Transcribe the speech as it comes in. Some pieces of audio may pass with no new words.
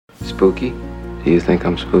spooky? Do you think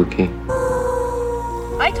I'm spooky?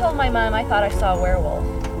 I told my mom I thought I saw a werewolf,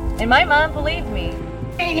 and my mom believed me.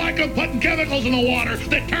 I don't like them putting chemicals in the water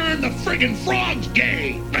that turn the friggin' frogs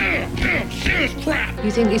gay. Serious crap. You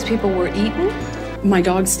think these people were eaten? My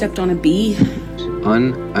dog stepped on a bee.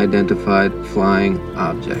 Unidentified flying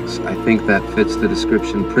objects. I think that fits the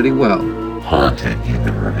description pretty well. Haunted in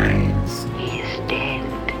the remains. He is dead,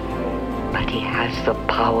 but he has the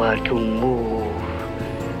power to move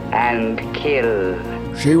and kill.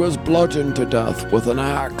 She was bludgeoned to death with an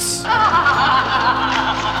axe.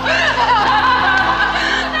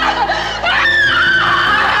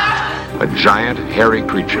 A giant, hairy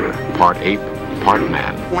creature, part ape, part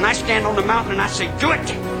man. When I stand on the mountain and I say, do it,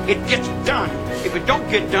 it gets done. If it don't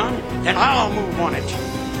get done, then I'll move on it.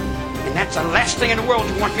 And that's the last thing in the world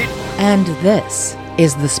you want me to. And this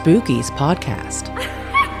is the Spookies Podcast.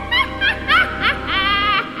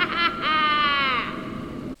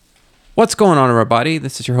 What's going on, everybody?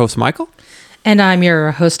 This is your host, Michael. And I'm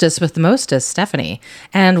your hostess with the mostest, Stephanie.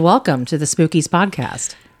 And welcome to the Spookies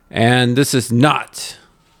Podcast. And this is not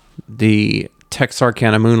the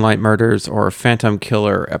Texarkana Moonlight Murders or Phantom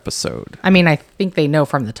Killer episode. I mean, I think they know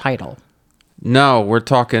from the title. No, we're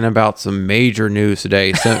talking about some major news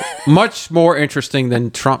today. So much more interesting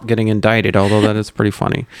than Trump getting indicted, although that is pretty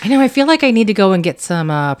funny. I know. I feel like I need to go and get some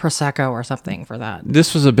Prosecco or something for that.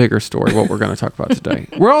 This was a bigger story, what we're going to talk about today.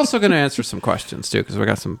 We're also going to answer some questions, too, because we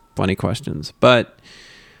got some funny questions. But,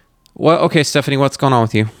 well, okay, Stephanie, what's going on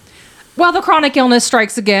with you? Well, the chronic illness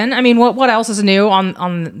strikes again. I mean, what else is new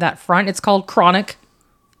on that front? It's called chronic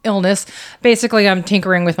illness. Basically, I'm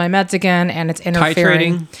tinkering with my meds again, and it's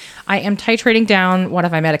interfering. Titrating? I am titrating down one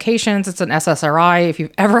of my medications. It's an SSRI. If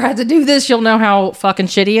you've ever had to do this, you'll know how fucking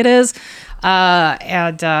shitty it is.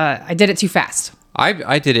 And I did it too fast.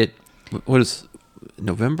 I did it, what is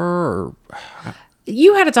November or...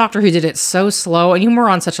 You had a doctor who did it so slow, and you were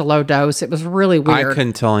on such a low dose. It was really weird. I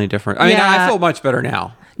couldn't tell any different. I mean, I feel much better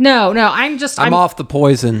now. No, I'm off the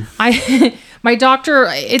poison. My doctor,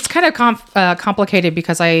 it's kind of complicated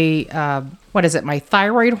because my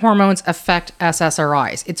thyroid hormones affect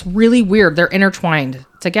SSRIs. It's really weird. They're intertwined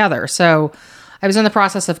together. So I was in the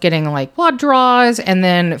process of getting like blood draws and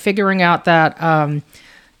then figuring out that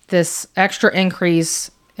this extra increase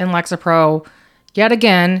in Lexapro yet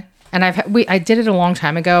again, and I did it a long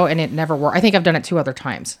time ago and it never worked. I think I've done it 2 other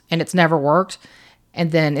times and it's never worked.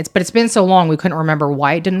 And then it's been so long we couldn't remember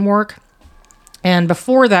why it didn't work. And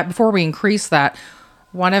before we increased that,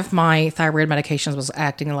 one of my thyroid medications was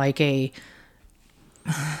acting like a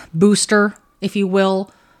booster, if you will,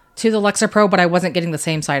 to the Lexapro, but I wasn't getting the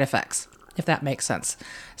same side effects, if that makes sense.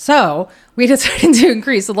 So we decided to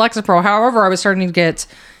increase the Lexapro. However, I was starting to get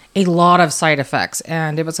a lot of side effects,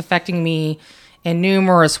 and it was affecting me in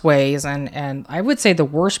numerous ways. And I would say the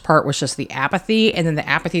worst part was just the apathy, and then the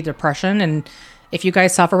apathy depression. And if you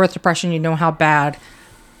guys suffer with depression, you know how bad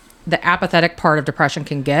the apathetic part of depression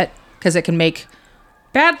can get, because it can make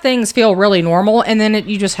bad things feel really normal, and then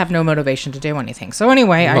you just have no motivation to do anything. So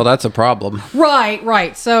anyway, that's a problem.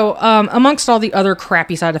 Right. So amongst all the other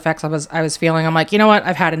crappy side effects I was feeling, I'm like, you know what?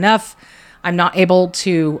 I've had enough. I'm not able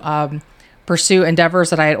to pursue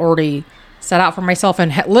endeavors that I had already set out for myself,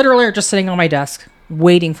 and literally are just sitting on my desk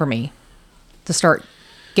waiting for me to start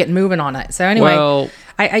getting moving on it. So anyway,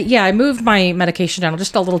 I moved my medication down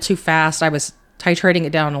just a little too fast. I was titrating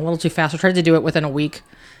it down a little too fast. I tried to do it within a week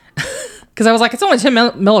because I was like, it's only 10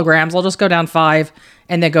 milligrams. I'll just go down 5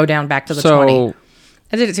 and then go down back to the 20.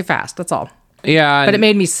 I did it too fast. That's all. Yeah. But it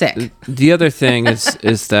made me sick. The other thing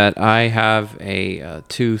is that I have a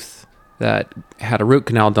tooth that had a root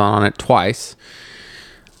canal done on it twice.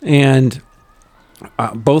 And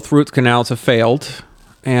both root canals have failed.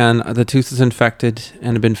 And the tooth is infected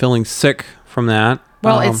and I've been feeling sick from that.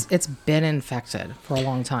 Well, it's been infected for a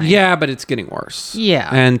long time. Yeah, but it's getting worse. Yeah.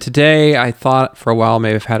 And today I thought for a while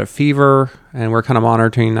maybe I've had a fever, and we're kind of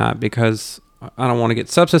monitoring that because I don't want to get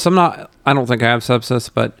sepsis. I don't think I have sepsis,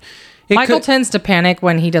 but Michael tends to panic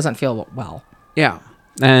when he doesn't feel well. Yeah.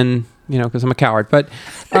 And, because I'm a coward, but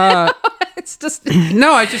it's just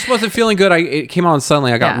no, I just wasn't feeling good. It came on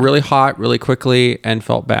suddenly. I got really hot really quickly and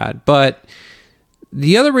felt bad. But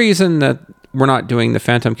the other reason that we're not doing the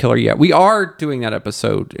Phantom Killer yet. We are doing that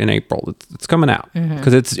episode in April. It's coming out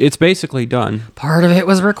because it's basically done. Part of it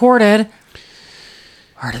was recorded.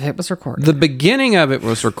 The beginning of it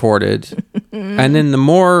was recorded, and then the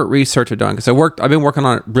more research I've done, because I've been working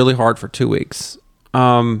on it really hard for 2 weeks.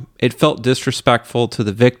 It felt disrespectful to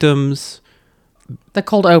the victims. The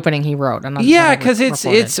cold opening he wrote. Because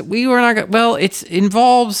it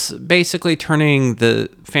involves basically turning the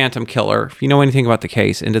Phantom Killer, if you know anything about the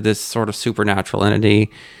case, into this sort of supernatural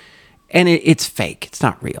entity. and it's fake. It's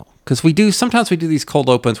not real. Because sometimes we do these cold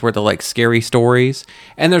opens where they're like scary stories,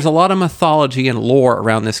 and there's a lot of mythology and lore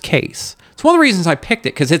around this case. It's one of the reasons I picked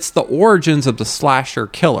it, because it's the origins of the slasher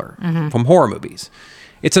killer from horror movies.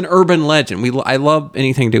 It's an urban legend. I love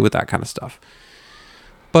anything to do with that kind of stuff.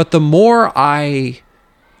 But the more I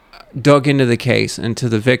dug into the case and to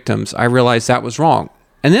the victims, I realized that was wrong.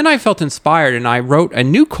 And then I felt inspired, and I wrote a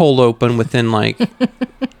new cold open within like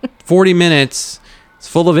 40 minutes. It's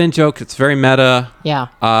full of in-jokes. It's very meta.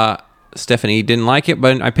 Yeah. Stephanie didn't like it,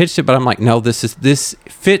 but I pitched it, but I'm like, no, this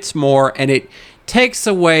fits more, and it takes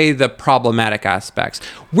away the problematic aspects.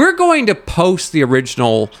 We're going to post the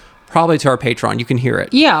original probably to our Patreon. You can hear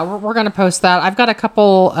it. Yeah, we're going to post that. I've got a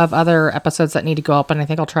couple of other episodes that need to go up, and I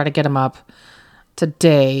think I'll try to get them up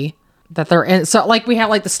today. That they're in. So, like, we have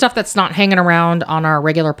like the stuff that's not hanging around on our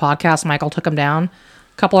regular podcast. Michael took them down.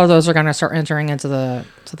 A couple of those are going to start entering into the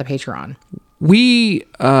Patreon. We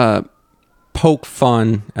poke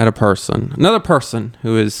fun at another person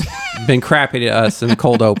who has been crappy to us in the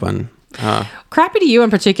cold open. Crappy to you in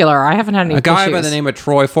particular. I haven't had any A guy issues. by the name of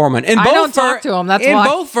Troy Foreman. I don't talk to him. That's in why.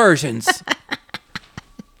 both versions.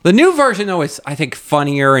 The new version, though, is, I think,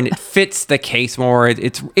 funnier, and it fits the case more.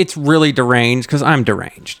 It's really deranged, because I'm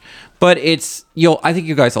deranged. But I think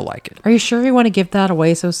you guys will like it. Are you sure you want to give that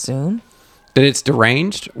away so soon? That it's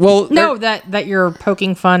deranged? Well, no, that you're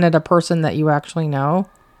poking fun at a person that you actually know.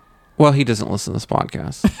 Well, he doesn't listen to this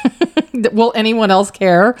podcast. Will anyone else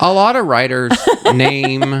care? A lot of writers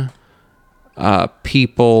name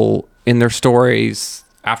people in their stories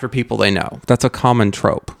after people they know. That's a common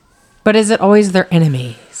trope. But is it always their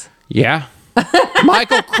enemies? Yeah.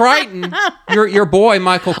 Michael Crichton, your boy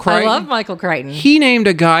Michael Crichton. I love Michael Crichton. He named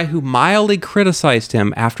a guy who mildly criticized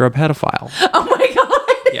him after a pedophile. Oh my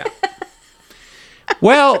God. Yeah.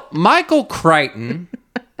 Well, Michael Crichton,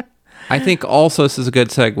 I think also this is a good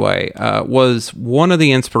segue, was one of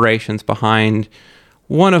the inspirations behind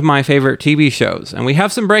one of my favorite TV shows. And we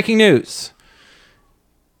have some breaking news.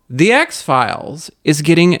 The X-Files is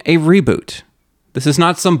getting a reboot. This is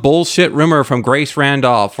not some bullshit rumor from Grace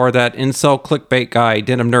Randolph or that incel clickbait guy,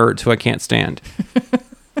 Denim Nerds, who I can't stand.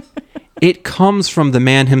 It comes from the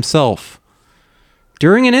man himself.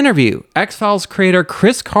 During an interview, X-Files creator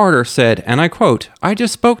Chris Carter said, and I quote, "I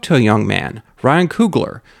just spoke to a young man, Ryan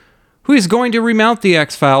Coogler, who is going to remount the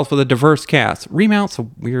X-Files with a diverse cast." Remount's a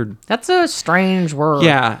weird... That's a strange word.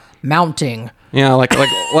 Yeah. Mounting. Yeah,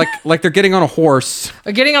 like they're getting on a horse.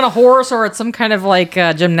 Getting on a horse, or it's some kind of like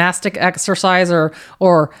gymnastic exercise,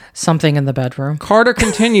 or something in the bedroom. Carter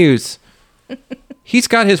continues, "He's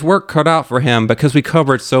got his work cut out for him because we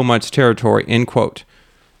covered so much territory," end quote.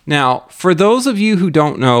 Now, for those of you who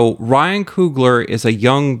don't know, Ryan Coogler is a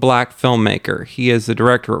young black filmmaker. He is the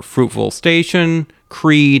director of Fruitvale Station,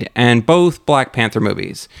 Creed, and both Black Panther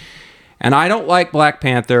movies. And I don't like Black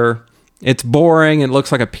Panther. It's boring. It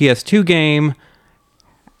looks like a PS2 game.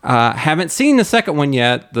 Haven't seen the second one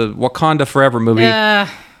yet, the Wakanda Forever movie.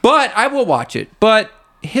 But I will watch it. But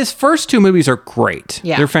his first two movies are great.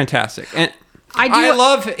 Yeah. They're fantastic. And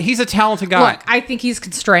he's a talented guy. Look, I think he's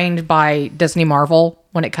constrained by Disney Marvel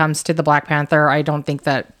when it comes to the Black Panther. I don't think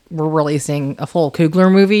that we're releasing a full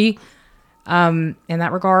Coogler movie in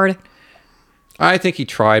that regard. I think he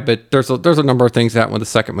tried, but there's a number of things that happened with the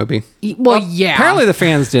second movie. Well, yeah. Apparently the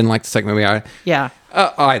fans didn't like the second movie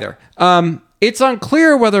either. It's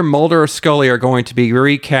unclear whether Mulder or Scully are going to be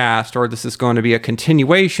recast or this is going to be a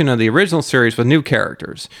continuation of the original series with new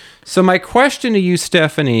characters. So my question to you,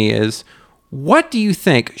 Stephanie, is what do you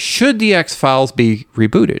think? Should the X-Files be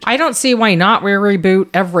rebooted? I don't see why not. We reboot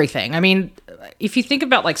everything. I mean, if you think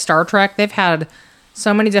about like Star Trek, they've had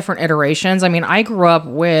so many different iterations. I mean, I grew up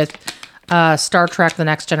with Star Trek The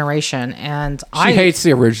Next Generation, and she hates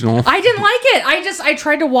the original. I didn't like it. I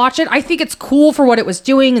tried to watch it. I think it's cool for what it was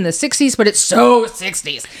doing in the 60s, but it's so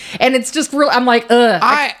 60s. And it's just real. I'm like, ugh.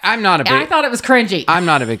 I'm not a big... I thought it was cringy. I'm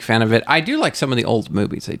not a big fan of it. I do like some of the old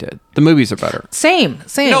movies they did. The movies are better. Same.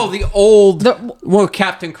 No, the old...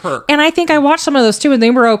 Captain Kirk. And I think I watched some of those too, and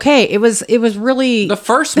they were okay. It was really... The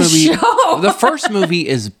first movie... The first movie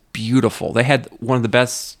is beautiful. They had one of the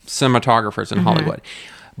best cinematographers in Hollywood.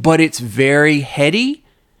 But it's very heady.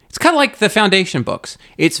 It's kind of like the Foundation books.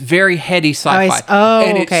 It's very heady sci-fi.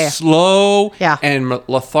 It's slow and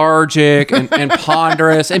lethargic and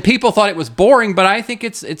ponderous. And people thought it was boring, but I think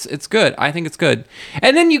it's good. I think it's good.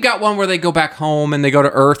 And then you got one where they go back home and they go to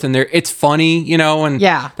Earth and it's funny, and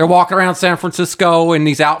they're walking around San Francisco in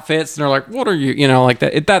these outfits and they're like, "What are you?" Like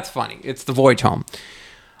that. That's funny. It's the voyage home.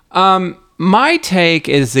 My take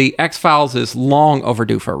is the X-Files is long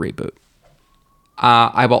overdue for a reboot.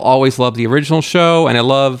 I will always love the original show, and I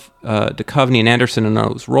love Duchovny and Anderson in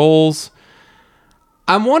those roles.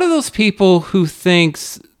 I'm one of those people who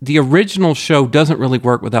thinks the original show doesn't really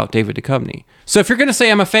work without David Duchovny. So if you're going to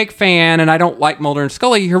say I'm a fake fan and I don't like Mulder and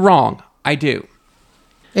Scully, you're wrong. I do.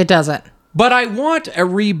 It doesn't. But I want a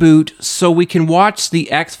reboot so we can watch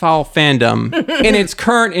the X-File fandom in its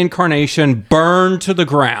current incarnation burn to the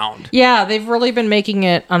ground. Yeah, they've really been making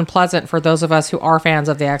it unpleasant for those of us who are fans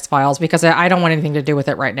of the X-Files because I don't want anything to do with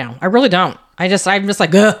it right now. I really don't. I'm just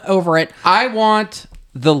like, ugh, over it. I want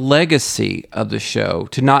the legacy of the show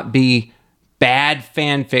to not be bad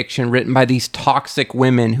fan fiction written by these toxic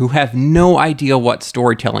women who have no idea what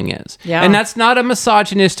storytelling is. Yeah. And that's not a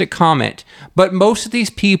misogynistic comment, but most of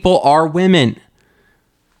these people are women.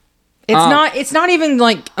 It's not even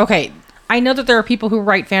like, okay, I know that there are people who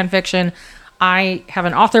write fan fiction. I have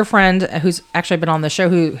an author friend who's actually been on the show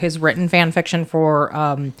who has written fan fiction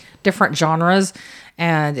for different genres,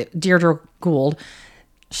 and Deirdre Gould.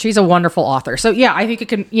 She's a wonderful author. So yeah, I think it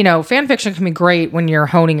can, fan fiction can be great when you're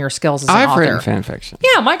honing your skills as an author. I've written fan fiction.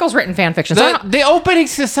 Yeah, Michael's written fan fiction. The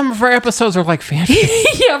openings to some of our episodes are like fan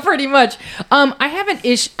fiction. Yeah, pretty much. I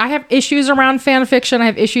have issues around fan fiction. I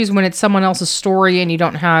have issues when it's someone else's story and you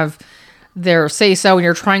don't have their say so, and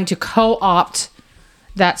you're trying to co-opt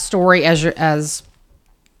that story as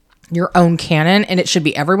your own canon, and it should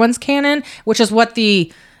be everyone's canon, which is what the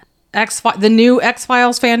new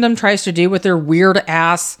X-Files fandom tries to do with their weird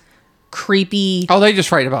ass, creepy. Oh, they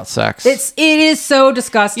just write about sex. It is so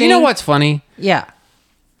disgusting. You know what's funny? Yeah.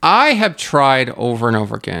 I have tried over and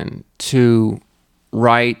over again to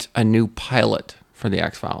write a new pilot for the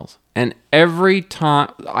X-Files. And every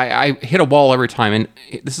time I hit a wall every time, and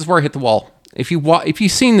this is where I hit the wall. If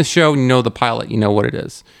you've seen the show and you know the pilot, you know what it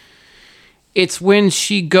is. It's when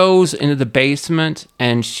she goes into the basement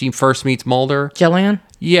and she first meets Mulder. Jillian?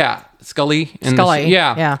 Yeah, Scully.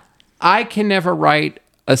 Yeah. I can never write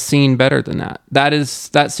a scene better than that.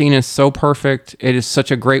 That scene is so perfect. It is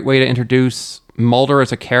such a great way to introduce Mulder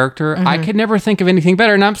as a character. I could never think of anything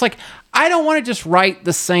better. And I'm just like, I don't want to just write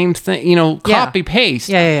the same thing, copy paste.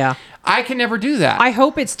 Yeah. I can never do that. I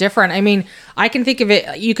hope it's different. I mean, I can think of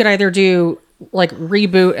it. You could either do like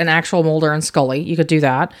reboot an actual Mulder and Scully. You could do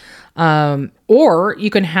that. Or you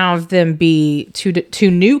can have them be two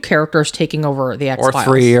new characters taking over the X-Files. Or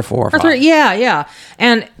 3 or 4 or 5. Yeah.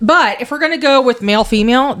 But if we're going to go with male,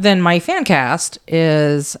 female, then my fan cast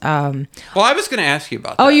is... Well, I was going to ask you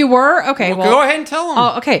about that. Oh, you were? Okay. Well, go ahead and tell them.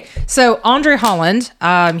 Oh, okay. So Andre Holland,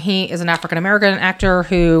 he is an African-American actor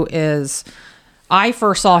who is... I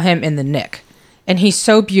first saw him in The Nick. And he's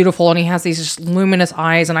so beautiful, and he has these just luminous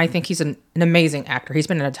eyes, and I think he's an amazing actor. He's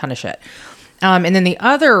been in a ton of shit. And then the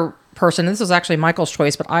other person, this was actually Michael's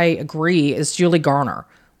choice, but I agree, is Julie Garner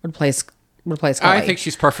would play Scully. I think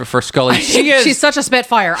she's perfect for Scully. She's such a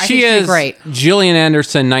spitfire. I think she's great. Gillian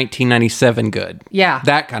Anderson, 1997 good. Yeah.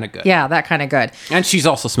 That kind of good. Yeah, that kind of good. And she's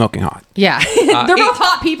also smoking hot. Yeah. They're both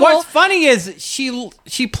hot people. What's funny is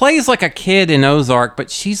she plays like a kid in Ozark, but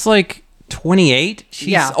she's like 28.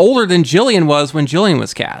 She's older than Jillian was when Jillian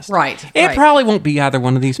was cast. Right. It probably won't be either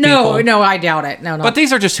one of these people. No, I doubt it. No. But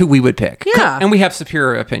these are just who we would pick. Yeah. And we have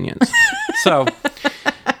superior opinions. So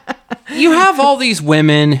you have all these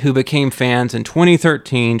women who became fans in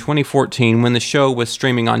 2013, 2014 when the show was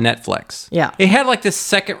streaming on Netflix. Yeah. It had like this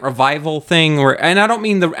second revival thing and I don't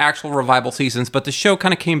mean the actual revival seasons, but the show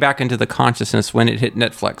kind of came back into the consciousness when it hit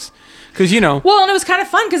Netflix. Because, Well, and it was kind of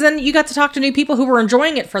fun because then you got to talk to new people who were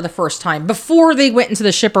enjoying it for the first time before they went into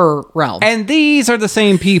the shipper realm. And these are the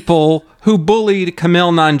same people who bullied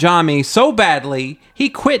Kumail Nanjiani so badly, he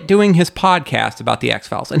quit doing his podcast about the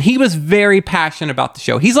X-Files. And he was very passionate about the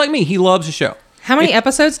show. He's like me. He loves the show. How many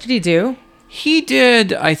episodes did he do? He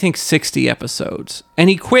did, I think, 60 episodes. And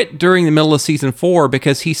he quit during the middle of season 4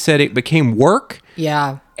 because he said it became work.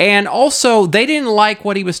 Yeah. And also, they didn't like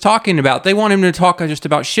what he was talking about. They want him to talk just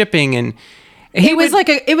about shipping, and it was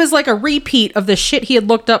like a repeat of the shit he had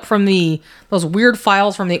looked up from those weird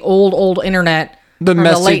files from the old internet. The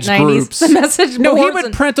message the late groups. 90s. The message boards. No, he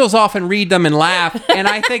would print those off and read them and laugh, and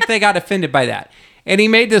I think they got offended by that. And he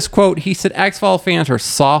made this quote. He said, X-Files fans are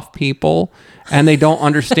soft people, and they don't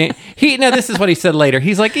understand. This is what he said later.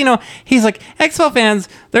 He's like, X-Files fans,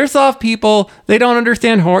 they're soft people. They don't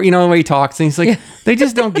understand horror. The way he talks. And he's like, they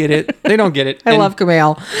just don't get it. They don't get it. I love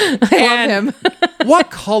Kumail. I love him.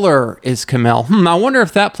 What color is Kumail? I wonder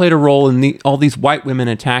if that played a role in all these white women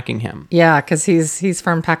attacking him. Yeah, because he's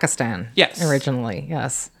from Pakistan. Yes. Originally,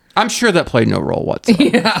 yes. I'm sure that played no role whatsoever.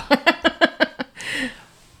 Yeah.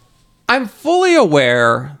 I'm fully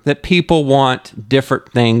aware that people want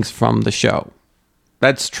different things from the show.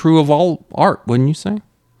 That's true of all art, wouldn't you say?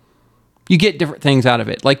 You get different things out of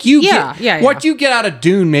it. Like you Yeah. What you get out of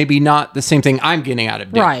Dune, maybe not the same thing I'm getting out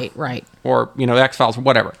of Dune. Right. Or, X-Files or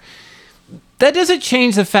whatever. That doesn't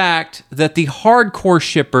change the fact that the hardcore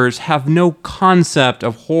shippers have no concept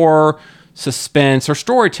of horror, suspense, or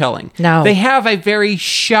storytelling. No. They have a very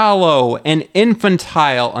shallow and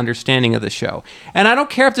infantile understanding of the show. And I don't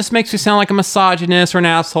care if this makes me sound like a misogynist or an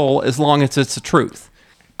asshole, as long as it's the truth.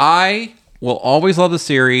 I will always love the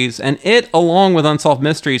series, and it, along with Unsolved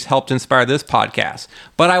Mysteries, helped inspire this podcast.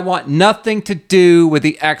 But I want nothing to do with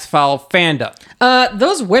the X-File fandom.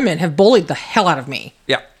 Those women have bullied the hell out of me.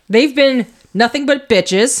 Yeah. They've been nothing but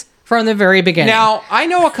bitches from the very beginning. Now, I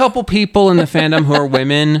know a couple people in the fandom who are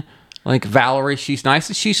women. Like Valerie, she's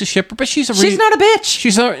nice. She's a shipper, but she's not a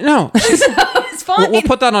bitch. No. It's fine. We'll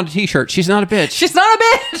put that on a t-shirt. She's not a bitch. She's not a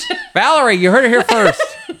bitch. Valerie, you heard it here first.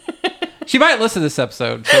 She might listen to this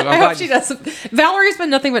episode. So I hope she does. Valerie been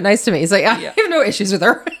nothing but nice to me. It's like, I have no issues with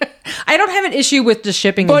her. I don't have an issue with just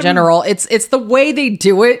shipping in general. It's the way they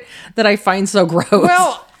do it that I find so gross.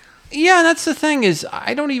 Well, yeah, that's the thing is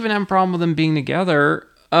I don't even have a problem with them being together.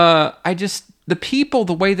 The people,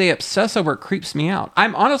 the way they obsess over it creeps me out.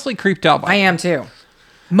 I'm honestly creeped out by it. I am too.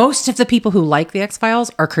 Most of the people who like the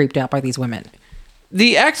X-Files are creeped out by these women.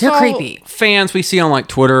 The X-Files fans we see on like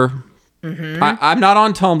Twitter. Mm-hmm. I'm not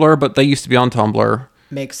on Tumblr, but they used to be on Tumblr.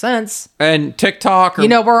 Makes sense. And TikTok.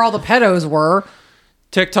 Where all the pedos were.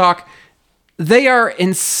 TikTok. They are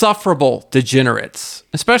insufferable degenerates,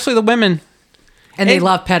 especially the women. And they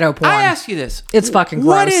love pedo porn. I ask you this. It's fucking gross.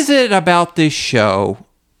 What is it about this show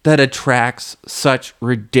that attracts such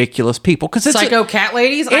ridiculous people? Because it's Psycho cat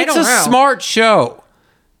ladies? I don't know. It's a smart show.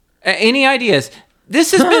 Any ideas?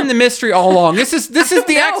 This has been the mystery all along. This is the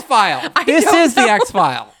X-File. This is the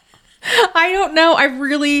X-File. I don't know. I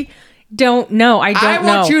really don't know. I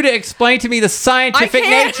want you to explain to me the scientific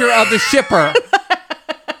nature of the shipper.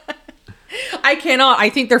 I cannot. I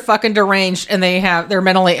think they're fucking deranged and they're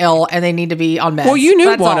mentally ill and they need to be on meds. Well, you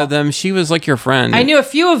knew one of them. She was like your friend. I knew a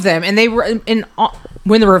few of them, and they were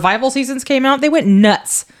when the revival seasons came out, they went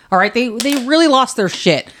nuts. All right, they really lost their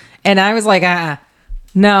shit, and I was like,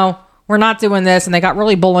 no, we're not doing this. And they got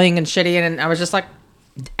really bullying and shitty, and I was just like,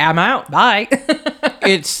 I'm out. Bye.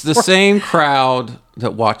 It's the same crowd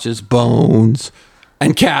that watches Bones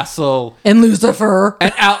and Castle and Lucifer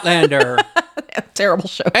and Outlander. Terrible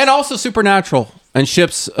show. And also Supernatural and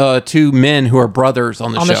ships two men who are brothers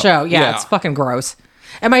on the show. Yeah, it's fucking gross.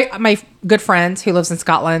 And my good friend who lives in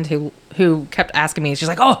Scotland who kept asking me, she's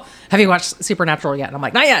like, oh, have you watched Supernatural yet? And I'm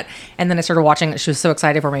like, not yet. And then I started watching it. She was so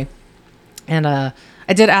excited for me. And I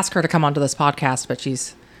did ask her to come onto this podcast, but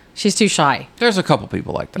she's too shy. There's a couple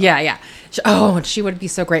people like that. Yeah. And she would be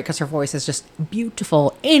so great because her voice is just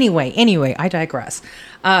beautiful. Anyway, I digress.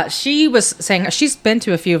 She was saying she's been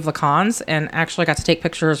to a few of the cons and actually got to take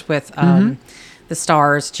pictures with the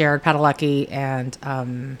stars, Jared Padalecki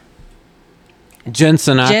and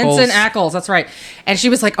Jensen Ackles, that's right. And she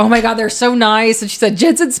was like, oh my God, they're so nice. And she said,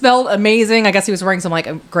 Jensen smelled amazing. I guess he was wearing some like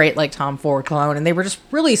a great like Tom Ford cologne. And they were just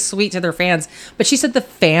really sweet to their fans. But she said the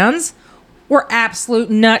fans were absolute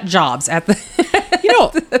nut jobs at the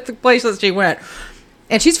at the place that she went.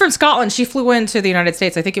 And she's from Scotland. She flew into the United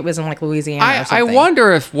States. I think it was in like Louisiana or something. I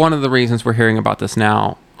wonder if one of the reasons we're hearing about this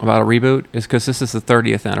now, about a reboot, is because this is the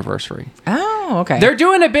 30th anniversary. Oh, okay. They're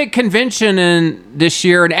doing a big convention this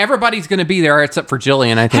year, and everybody's going to be there except for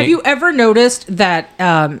Jillian, I think. Have you ever noticed that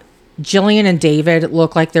Jillian and David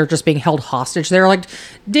look like they're just being held hostage there? Like,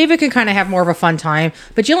 David can kind of have more of a fun time,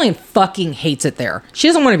 but Jillian fucking hates it there. She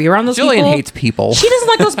doesn't want to be around those people. Jillian hates people. She doesn't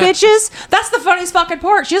like those bitches. That's the funniest fucking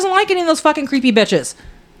part. She doesn't like any of those fucking creepy bitches.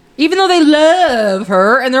 Even though they love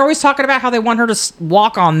her, and they're always talking about how they want her to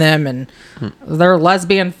walk on them and their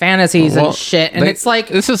lesbian fantasies and shit. And it's like...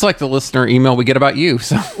 This is like the listener email we get about you,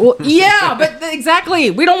 so... Well, yeah, but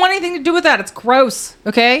exactly. We don't want anything to do with that. It's gross,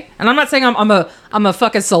 okay? And I'm not saying I'm a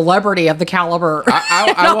fucking celebrity of the caliber.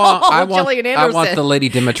 I want the Lady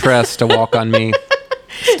Demetress to walk on me.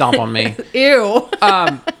 Stomp on me. Ew.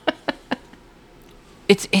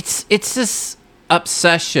 It's this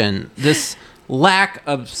obsession, this... lack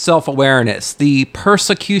of self-awareness, the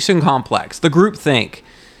persecution complex, the groupthink.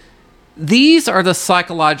 These are the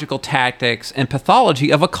psychological tactics and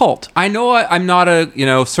pathology of a cult. I know I'm not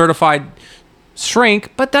a certified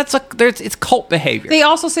shrink, but it's cult behavior. They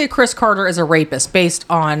also say Chris Carter is a rapist based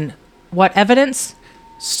on what evidence?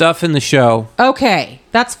 Stuff in the show. Okay,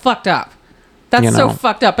 that's fucked up. That's so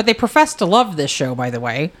fucked up. But they profess to love this show, by the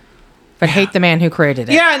way. But hate the man who created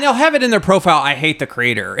it. Yeah, and they'll have it in their profile, I hate the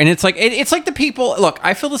creator. And it's like it's like the people... Look,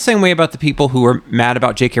 I feel the same way about the people who are mad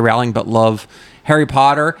about J.K. Rowling but love Harry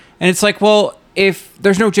Potter. And it's like, well, if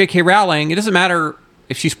there's no J.K. Rowling, it doesn't matter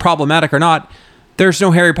if she's problematic or not, there's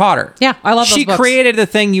no Harry Potter. Yeah, I love those She books. created the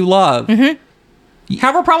thing you love.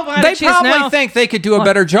 However problematic They she is probably now. think they could do a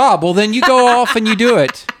better job. Well, then you go off and you do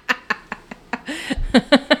it.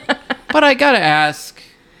 But I gotta ask.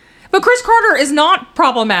 But Chris Carter is not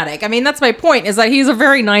problematic. I mean, that's my point, is that he's a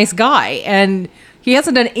very nice guy, and he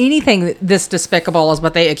hasn't done anything this despicable as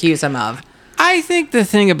what they accuse him of. I think the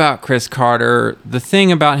thing about Chris Carter, the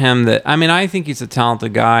thing about him that, I mean, I think he's a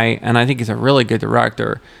talented guy, and I think he's a really good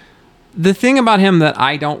director. The thing about him that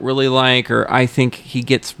I don't really like, or I think he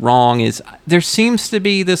gets wrong, is there seems to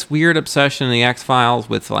be this weird obsession in the X-Files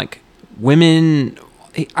with, like, women.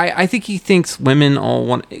 I think he thinks women all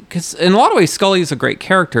want, because in a lot of ways Scully is a great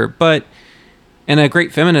character, but, and a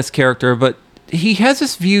great feminist character, but he has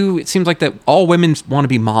this view, it seems like, that all women want to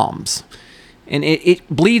be moms. And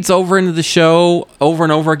it bleeds over into the show over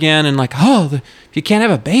and over again, and like, if you can't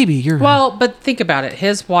have a baby, you're... Well, but think about it.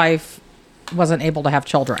 His wife wasn't able to have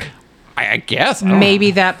children. I guess.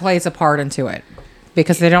 Maybe that plays a part into it,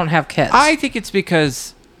 because they don't have kids. I think it's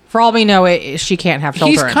because... For all we know, she can't have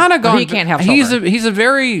children. He's kind of gone... He can't have children. He's a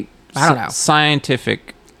very I don't know.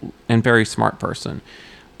 scientific and very smart person.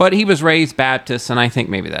 But he was raised Baptist, and I think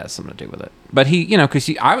maybe that has something to do with it. But he, because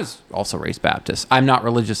I was also raised Baptist. I'm not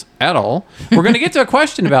religious at all. We're going to get to a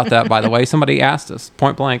question about that, by the way. Somebody asked us,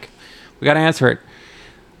 point blank. We got to answer it.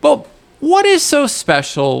 Well, what is so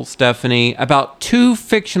special, Stephanie, about two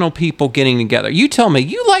fictional people getting together? You tell me.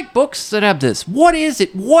 You like books that have this. What is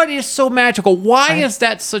it? What is so magical? Why is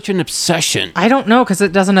that such an obsession? I don't know, because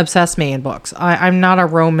it doesn't obsess me in books. I'm not a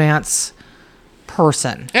romance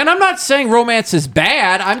person. And I'm not saying romance is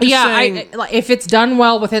bad. I'm just saying... if it's done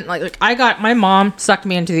well within... Like I got... My mom sucked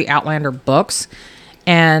me into the Outlander books,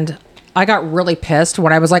 and I got really pissed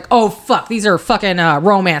when I was like, oh, fuck, these are fucking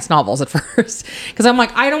romance novels at first. Because I'm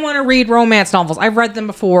like, I don't want to read romance novels. I've read them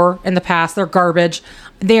before in the past. They're garbage.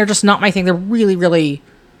 They are just not my thing. They're really, really...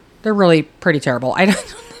 They're really pretty terrible. I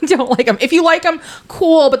don't like them. If you like them,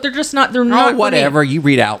 cool, but they're just not... They're not... whatever. You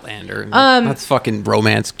read Outlander. That's fucking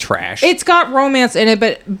romance trash. It's got romance in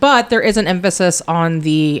it, but there is an emphasis on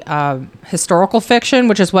the historical fiction,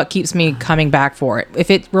 which is what keeps me coming back for it.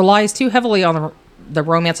 If it relies too heavily on the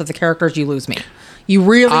romance of the characters, you lose me. You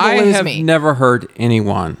really lose me. I have never heard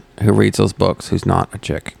anyone who reads those books who's not a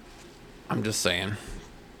chick. I'm just saying.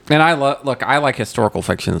 And I like historical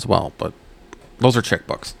fiction as well, but those are chick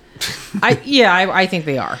books. I think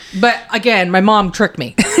they are. But again, my mom tricked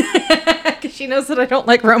me. Because she knows that I don't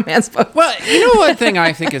like romance books. Well, one thing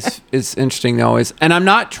I think is interesting, though, is, and I'm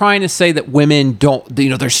not trying to say that women don't,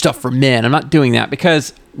 there's stuff for men. I'm not doing that,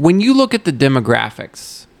 because when you look at the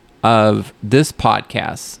demographics of this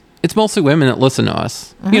podcast, it's mostly women that listen to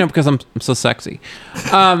us, because I'm so sexy.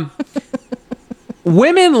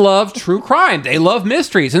 Women love true crime. They love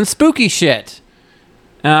mysteries and spooky shit.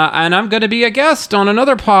 And I'm going to be a guest on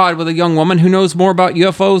another pod with a young woman who knows more about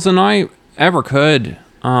UFOs than I ever could,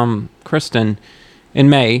 Kristen, in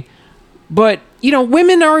May. But,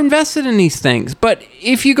 women are invested in these things. But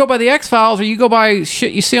if you go by the X-Files or you go by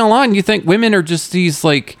shit you see online, you think women are just these,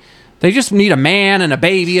 like, they just need a man and a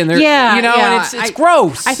baby, and they're, and it's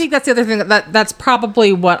gross. I think that's the other thing. That's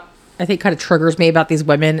probably what I think kind of triggers me about these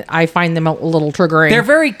women. I find them a little triggering. They're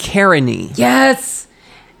very Karen-y. Yes.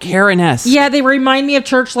 Karen-esque. Yeah, they remind me of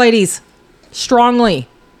church ladies. Strongly.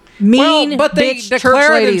 Mean, but they bitch declare church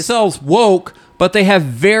ladies. themselves woke, but they have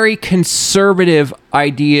very conservative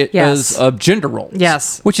ideas of gender roles.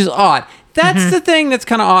 Yes. Which is odd. That's the thing that's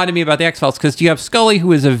kind of odd to me about the X-Files, because you have Scully,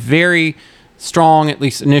 who is a very strong, at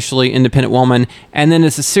least initially, independent woman, and then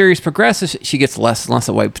as the series progresses, she gets less and less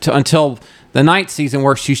away until the 9th season,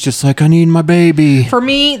 where she's just like, I need my baby. For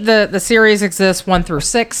me, the series exists 1 through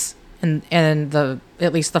 6, and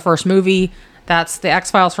at least the first movie, that's the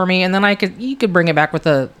X-Files for me. And then you could bring it back with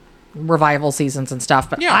the revival seasons and stuff,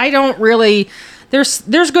 but I don't really. There's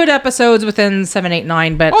good episodes within 7, 8,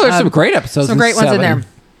 9, but there's some great episodes, some great ones in there.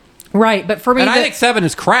 Right, but for me, and I think 7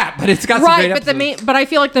 is crap, but it's got some great episodes. But I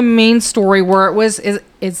feel like the main story where it was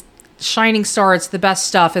is shining star. It's the best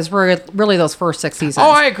stuff. Is really those first 6 seasons. Oh,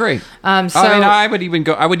 I agree. So I would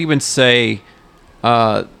even say.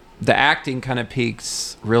 The acting kind of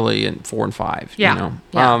peaks really in 4 and 5.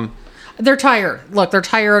 Yeah. They're tired. Look, they're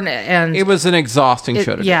tired, and it was an exhausting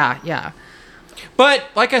show to do. Yeah. But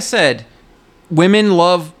like I said, women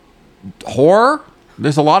love horror.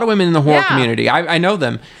 There's a lot of women in the horror community. I know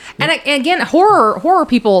them. And again, horror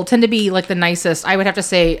people tend to be like the nicest, I would have to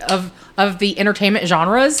say, of the entertainment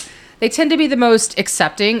genres. They tend to be the most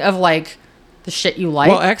accepting of like the shit you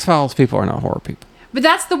like. Well, X-Files people are not horror people. But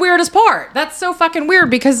that's the weirdest part. That's so fucking weird,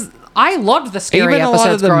 because I loved the scary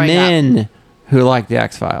episodes growing up. Even a lot of the men who like the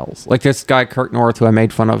X-Files. Like this guy, Kirk North, who I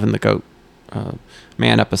made fun of in the Goat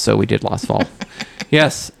Man episode we did last fall.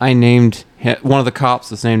 Yes, I named one of the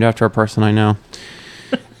cops is named after a person I know.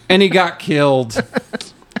 And he got killed.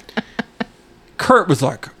 Kurt was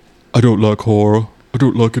like, I don't like horror. I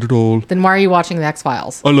don't like it at all. Then why are you watching the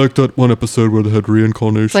X-Files? I like that one episode where they had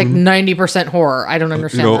reincarnation. It's like 90% horror. I don't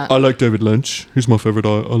understand that. I like David Lynch. He's my favorite.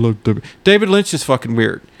 I love David. David Lynch is fucking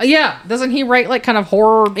weird. Yeah. Doesn't he write like kind of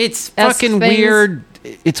horror? It's fucking weird.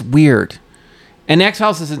 It's weird. And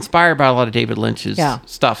X-Files is inspired by a lot of David Lynch's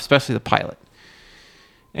stuff, especially the pilot.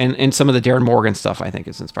 And some of the Darren Morgan stuff, I think,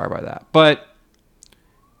 is inspired by that. But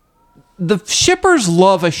the shippers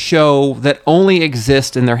love a show that only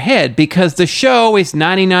exists in their head because the show is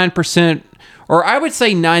 99%, or I would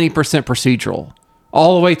say 90% procedural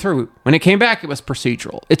all the way through. When it came back, it was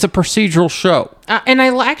procedural. It's a procedural show. And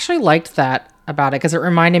I actually liked that about it because it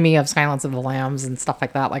reminded me of Silence of the Lambs and stuff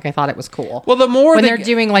like that. Like, I thought it was cool. Well, the more when they're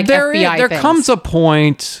doing like FBI there things. comes a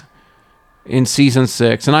point in season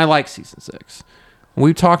 6, and I like season 6.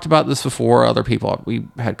 We've talked about this before. Other people, we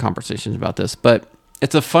had conversations about this, but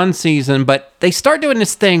it's a fun season, but they start doing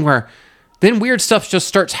this thing where then weird stuff just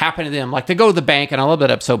starts happening to them. Like they go to the bank, and I love that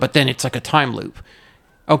episode, but then it's like a time loop.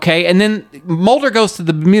 Okay, and then Mulder goes to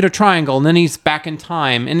the Bermuda Triangle, and then he's back in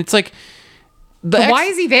time, and it's like... why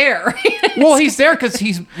is he there? Well, he's there because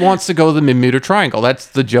he wants to go to the Bermuda Triangle. That's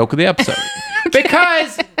the joke of the episode. Okay.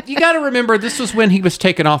 Because you got to remember, this was when he was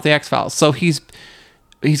taken off the X-Files, so he's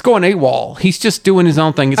going AWOL. He's just doing his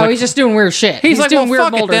own thing. He's just doing weird shit. He's like, doing well,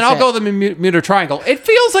 fuck Mulder it, then I'll go to the Bermuda Triangle. It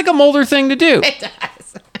feels like a Mulder thing to do. It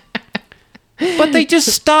does. But they just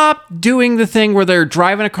stopped doing the thing where they're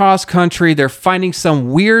driving across country, they're finding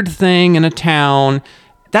some weird thing in a town.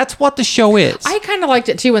 That's what the show is. I kind of liked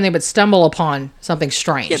it too when they would stumble upon something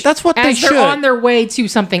strange. Yeah, that's what they should. They're on their way to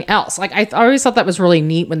something else. Like I always thought that was really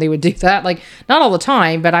neat when they would do that. Like not all the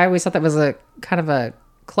time, but I always thought that was a kind of a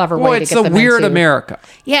clever way to get them into. It's a weird America.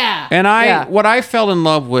 Yeah. And what I fell in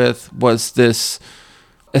love with was this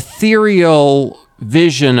ethereal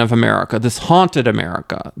vision of America, this haunted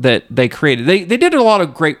America that they created. They did a lot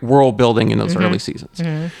of great world building in those early seasons.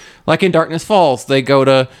 Mm-hmm. Like in Darkness Falls, they go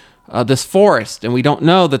to this forest, and we don't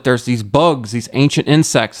know that there's these bugs, these ancient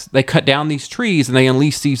insects. They cut down these trees, and they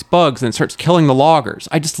unleash these bugs, and it starts killing the loggers.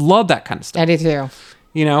 I just love that kind of stuff. I do too.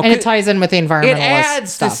 You know, and it ties in with the environmentalist It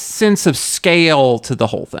adds stuff. this sense of scale to the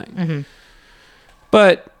whole thing. Mm-hmm.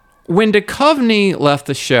 But when Duchovny left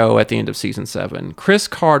the show at the end of season 7, Chris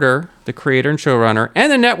Carter, the creator and showrunner,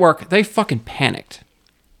 and the network, they fucking panicked.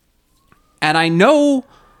 And I know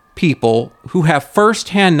people who have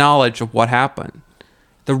firsthand knowledge of what happened.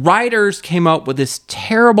 The writers came up with this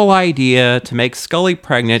terrible idea to make Scully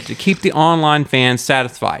pregnant to keep the online fans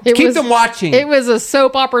satisfied. To keep them watching. It was a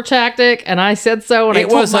soap opera tactic, and I said so, and I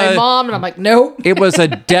told my mom, and I'm like, nope. It was a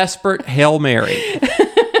desperate Hail Mary.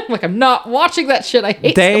 I'm like, I'm not watching that shit. I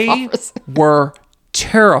hate soap operas. They were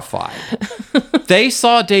terrified. They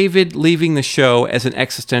saw David leaving the show as an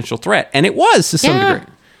existential threat, and it was to some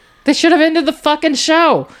degree. They should have ended the fucking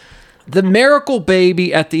show. The miracle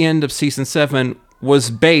baby at the end of season 7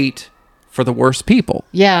 was bait for the worst people.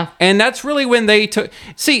 Yeah. And that's really when they took...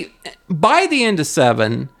 See, by the end of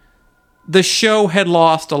 7, the show had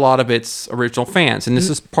lost a lot of its original fans. And this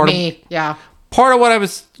is part of what I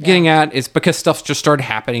was getting at is because stuff just started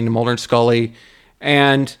happening to Mulder and Scully.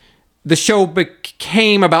 And the show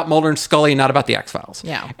became about Mulder and Scully, not about the X-Files.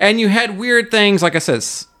 Yeah. And you had weird things, like I said,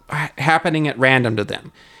 happening at random to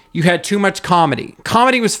them. You had too much comedy.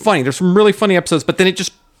 Comedy was funny. There's some really funny episodes, but then it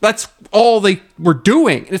just... That's all they were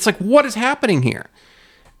doing. It's like, what is happening here?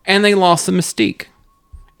 And they lost the mystique.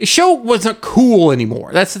 The show wasn't cool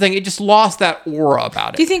anymore. That's the thing. It just lost that aura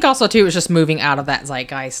about it. Do you think also, too, it was just moving out of that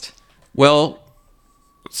zeitgeist? Well,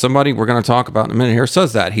 somebody we're going to talk about in a minute here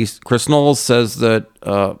says that. Chris Knowles says that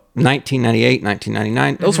 1998,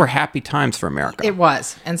 1999, those were happy times for America. It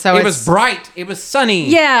was. And so it was bright. It was sunny.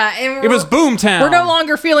 Yeah. It was boomtown. We're no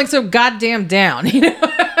longer feeling so goddamn down, you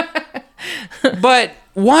know? But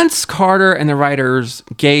once Carter and the writers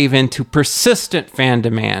gave into persistent fan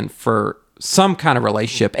demand for some kind of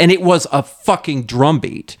relationship, and it was a fucking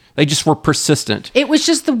drumbeat. They just were persistent. It was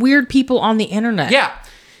just the weird people on the internet. Yeah.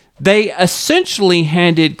 They essentially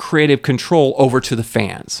handed creative control over to the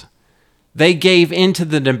fans. They gave into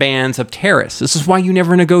the demands of terrorists. This is why you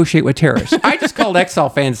never negotiate with terrorists. I just called Exile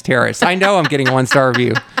fans terrorists. I know I'm getting a 1-star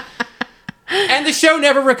review. And the show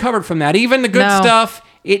never recovered from that. Even the good stuff,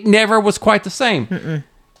 it never was quite the same. Mm-mm.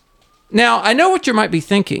 Now, I know what you might be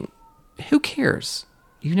thinking. Who cares?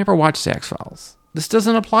 You never watched the X-Files. This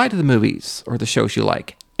doesn't apply to the movies or the shows you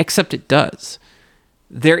like, except it does.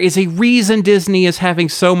 There is a reason Disney is having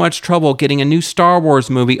so much trouble getting a new Star Wars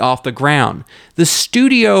movie off the ground. The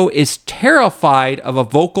studio is terrified of a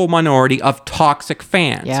vocal minority of toxic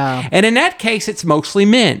fans. Yeah. And in that case, it's mostly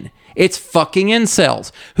men. It's fucking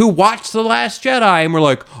incels who watched The Last Jedi and were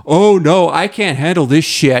like, oh no, I can't handle this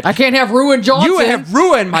shit. I can't have Ruin Johnson. You have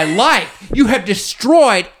ruined my life. You have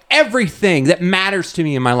destroyed everything that matters to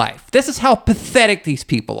me in my life. This is how pathetic these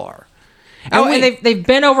people are. And they've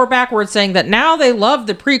been over backwards saying that now they love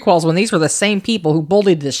the prequels when these were the same people who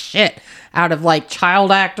bullied the shit out of like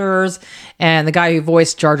child actors and the guy who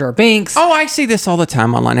voiced Jar Jar Binks. Oh, I see this all the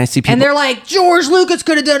time online. I see people. And they're like, George Lucas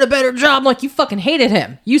could have done a better job. I'm like, you fucking hated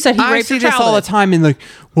him. You said he raped your childhood. I see this all the time in like,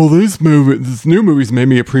 well, these new movies made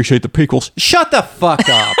me appreciate the prequels. Shut the fuck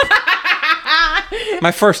up.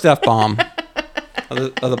 My first F-bomb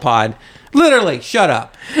of the pod. Literally, shut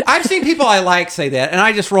up. I've seen people I like say that, and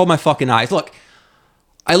I just roll my fucking eyes. Look,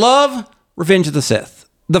 I love Revenge of the Sith.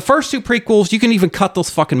 The first two prequels, you can even cut those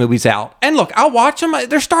fucking movies out. And look, I'll watch them.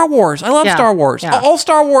 They're Star Wars. I love Star Wars. Yeah. All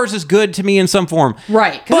Star Wars is good to me in some form.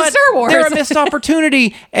 Right, but it's Star Wars. They're a missed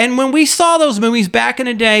opportunity. And when we saw those movies back in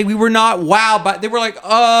the day, we were not wowed, but they were like,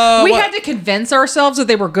 we had to convince ourselves that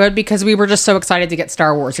they were good because we were just so excited to get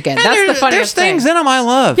Star Wars again. And that's the funniest thing. There's things in them I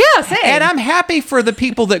love. Yeah, same. And I'm happy for the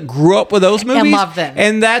people that grew up with those movies. And love them.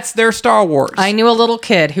 And that's their Star Wars. I knew a little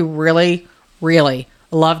kid who really, really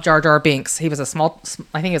loved Jar Jar Binks. He was I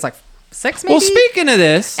think he was like 6 maybe. Well, speaking of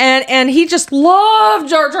this, and he just loved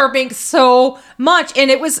Jar Jar Binks so much,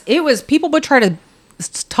 and it was people would try to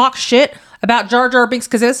talk shit about Jar Jar Binks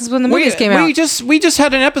because this is when the movies came out. We just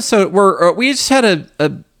had an episode where we just had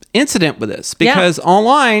a incident with this because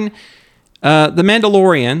online, The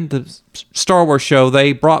Mandalorian, the Star Wars show,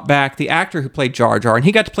 they brought back the actor who played Jar Jar, and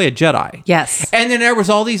he got to play a Jedi. Yes, and then there was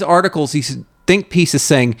all these articles, these think pieces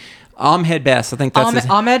saying. Ahmed Best, I think that's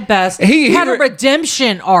Ahmed Best. He had a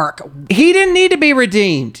redemption arc. He didn't need to be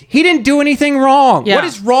redeemed. He didn't do anything wrong. Yeah. What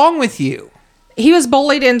is wrong with you? He was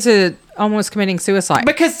bullied into almost committing suicide.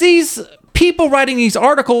 Because these people writing these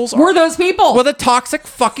articles were those people. Were the toxic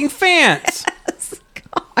fucking fans. Yes,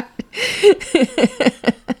 God.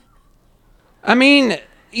 I mean,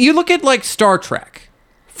 you look at like Star Trek,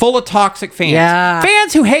 full of toxic fans. Yeah.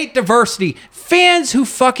 Fans who hate diversity. Fans who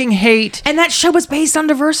fucking hate. And that show was based on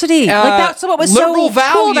diversity. Like that's what was liberal so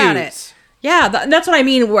values. cool about it. Yeah, that's what I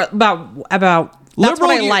mean about that's liberal,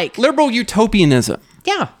 what I like. Liberal utopianism.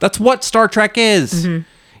 Yeah. That's what Star Trek is. Mm-hmm.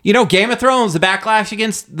 You know, Game of Thrones, the backlash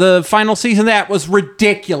against the final season of that was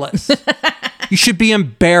ridiculous. You should be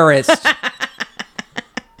embarrassed.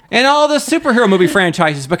 And all the superhero movie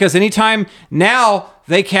franchises, because anytime now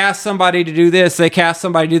they cast somebody to do this, they cast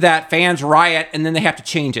somebody to do that, fans riot, and then they have to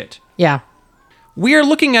change it. Yeah. We are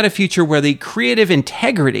looking at a future where the creative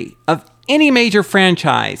integrity of any major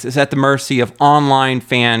franchise is at the mercy of online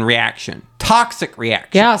fan reaction. Toxic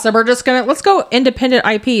reaction. Yeah, so we're just let's go independent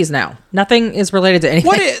IPs now. Nothing is related to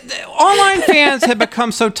anything. Online fans have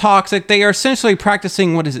become so toxic, they are essentially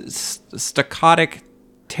practicing, stochastic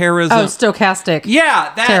terrorism. Oh, stochastic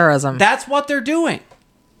terrorism. That's what they're doing.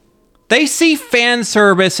 They see fan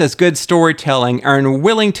service as good storytelling and are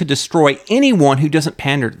willing to destroy anyone who doesn't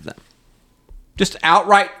pander to them. Just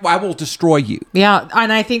outright, I will destroy you. Yeah,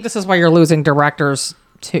 and I think this is why you're losing directors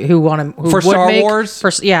who would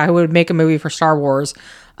make a movie for Star Wars.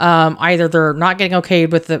 Either they're not getting okayed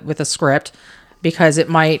with the script because it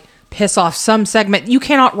might piss off some segment. You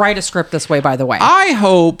cannot write a script this way, by the way. I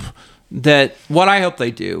hope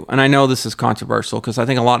they do, and I know this is controversial because I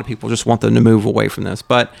think a lot of people just want them to move away from this,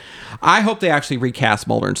 but I hope they actually recast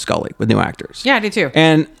Mulder and Scully with new actors. Yeah, I do too.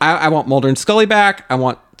 And I want Mulder and Scully back. I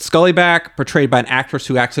want Scully back, portrayed by an actress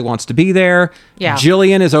who actually wants to be there. Yeah.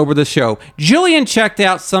 Jillian is over the show. Jillian checked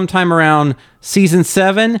out sometime around season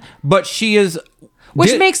 7, but she is...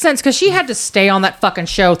 Which makes sense, because she had to stay on that fucking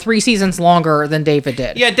show 3 seasons longer than David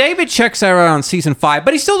did. Yeah, David checks out around season 5,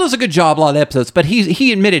 but he still does a good job a lot of episodes. But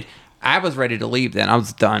he admitted, I was ready to leave then. I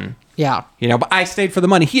was done. Yeah. You know, but I stayed for the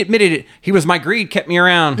money. He admitted it. He was my greed, kept me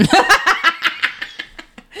around.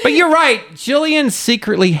 But you're right. Jillian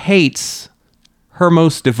secretly hates her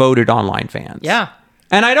most devoted online fans. Yeah.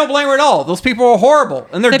 And I don't blame her at all. Those people are horrible.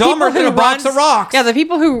 And they're dumber than a box of rocks. Yeah, the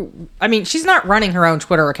people who... I mean, she's not running her own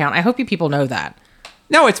Twitter account. I hope you people know that.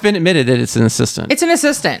 No, it's been admitted that it's an assistant. It's an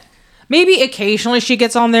assistant. Maybe occasionally she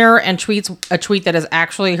gets on there and tweets a tweet that is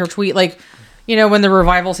actually her tweet. Like, you know, when the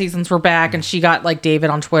revival seasons were back and she got, like,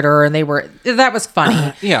 David on Twitter and that was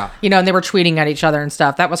funny. Yeah. You know, and they were tweeting at each other and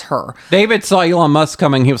stuff. That was her. David saw Elon Musk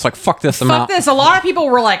coming. He was like, fuck this, I'm out. Fuck this. A lot of people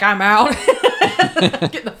were like, I'm out.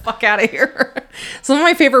 Get the fuck out of here. Some of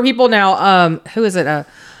my favorite people now, who is it?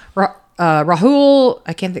 Rahul,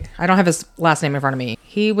 I don't have his last name in front of me.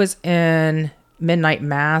 He was in Midnight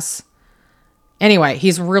Mass. Anyway,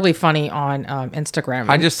 he's really funny on Instagram.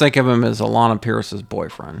 I just think of him as Alana Pierce's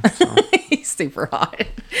boyfriend. So. He's super hot.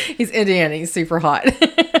 He's Indian. He's super hot.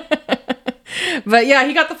 But yeah,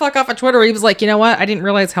 he got the fuck off of Twitter. He was like, you know what? I didn't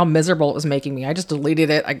realize how miserable it was making me. I just deleted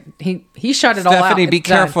it. He shut it all out. Stephanie, be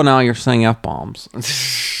careful now. You're saying F-bombs.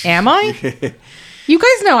 Am I? You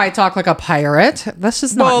guys know I talk like a pirate. This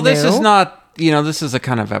is not Well, this new. is not, this is a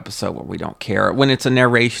kind of episode where we don't care. When it's a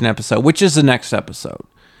narration episode, which is the next episode,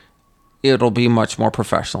 it'll be much more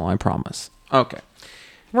professional, I promise. Okay.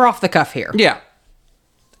 We're off the cuff here. Yeah.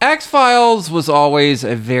 X-Files was always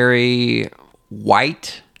a very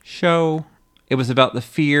white show. It was about the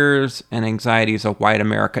fears and anxieties of white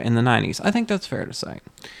America in the 90s. I think that's fair to say.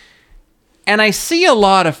 And I see a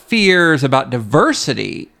lot of fears about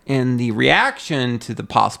diversity in the reaction to the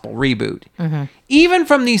possible reboot. Mm-hmm. Even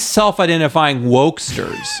from these self-identifying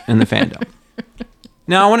wokesters in the fandom.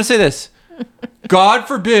 Now, I want to say this. God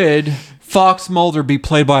forbid Fox Mulder be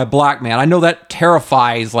played by a black man. I know that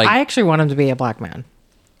terrifies, I actually want him to be a black man.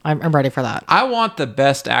 I'm ready for that. I want the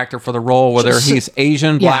best actor for the role, whether he's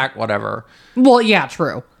Asian, black, whatever. Well, yeah,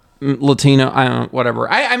 true. Latino, I don't know, whatever.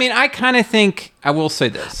 I mean, I kind of think, I will say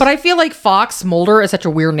this. But I feel like Fox Mulder is such a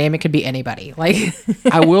weird name. It could be anybody.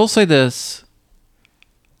 I will say this.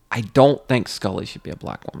 I don't think Scully should be a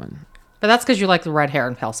black woman. But that's because you like the red hair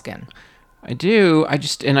and pale skin. I do.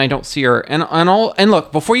 And I don't see her. And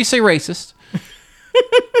look, before you say racist,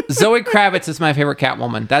 Zoe Kravitz is my favorite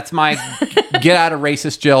Catwoman. That's my get out of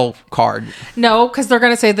racist jail card. No, because they're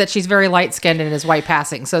going to say that she's very light skinned and is white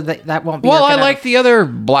passing, so that won't be. Well, I like the other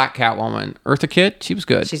black Catwoman, Eartha Kitt. She was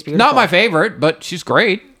good. She's beautiful. Not my favorite, but she's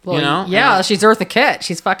great. Well, yeah, she's Eartha Kitt.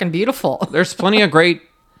 She's fucking beautiful. There's plenty of great,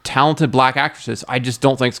 talented black actresses. I just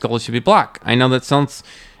don't think Scully should be black. I know that sounds,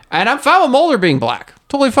 and I'm fine with Mulder being black.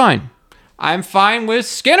 Totally fine. I'm fine with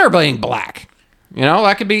Skinner being black.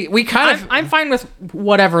 That could be, I'm fine with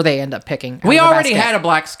whatever they end up picking. We already had a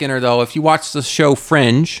black Skinner, though. If you watch the show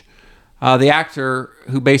Fringe, the actor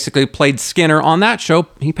who basically played Skinner on that show,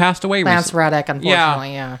 he passed away recently. Lance Reddick,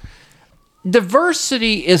 unfortunately, yeah.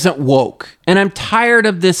 Diversity isn't woke. And I'm tired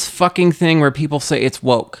of this fucking thing where people say it's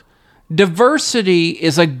woke. Diversity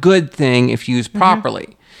is a good thing if used properly.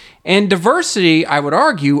 Mm-hmm. And diversity, I would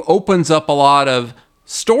argue, opens up a lot of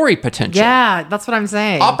story potential. Yeah, that's what I'm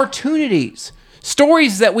saying. Opportunities.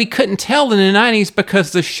 Stories that we couldn't tell in the 90s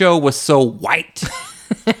because the show was so white.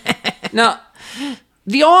 Now,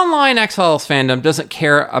 the online X-Files fandom doesn't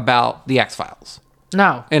care about the X-Files.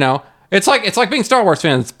 No. It's like being Star Wars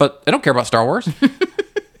fans, but they don't care about Star Wars.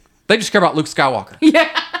 They just care about Luke Skywalker. Yeah.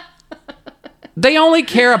 They only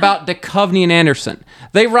care about Duchovny and Anderson.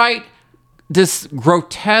 They write this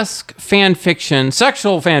grotesque fan fiction,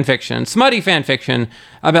 sexual fan fiction, smutty fan fiction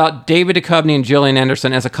about David Duchovny and Gillian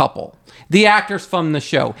Anderson as a couple. The actors from the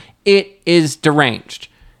show. It is deranged.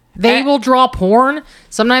 They will draw porn.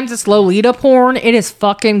 Sometimes it's Lolita porn. It is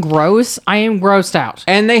fucking gross. I am grossed out.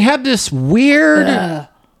 And they have this weird,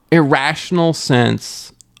 irrational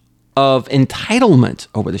sense of entitlement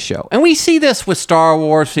over the show. And we see this with Star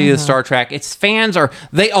Wars, see this Star Trek. Its fans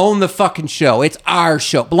they own the fucking show. It's our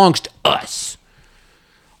show. It belongs to us.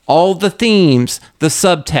 All the themes, the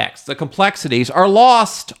subtext, the complexities are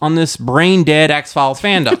lost on this brain-dead X-Files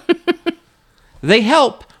fandom. They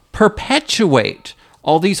help perpetuate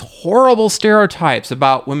all these horrible stereotypes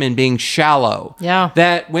about women being shallow. Yeah.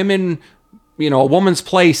 That women, a woman's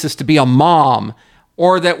place is to be a mom,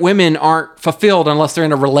 or that women aren't fulfilled unless they're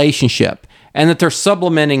in a relationship, and that they're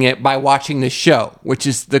supplementing it by watching the show, which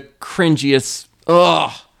is the cringiest.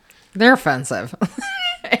 Ugh. They're offensive.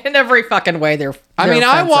 In every fucking way, they're I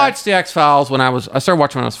offensive. watched the X-Files I started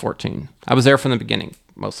watching when I was 14. I was there from the beginning,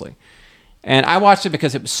 mostly. And I watched it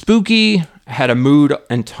because it was spooky, had a mood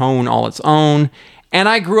and tone all its own, and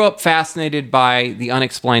I grew up fascinated by the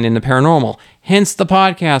unexplained and the paranormal. Hence the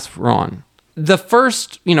podcast we're on. The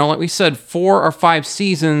first, like we said, 4 or 5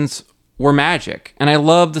 seasons were magic, and I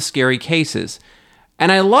love the scary cases.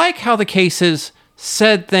 And I like how the cases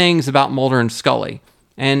said things about Mulder and Scully.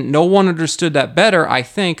 And no one understood that better, I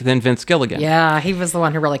think, than Vince Gilligan. Yeah, he was the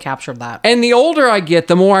one who really captured that. And the older I get,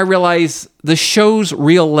 the more I realize the show's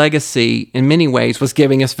real legacy, in many ways, was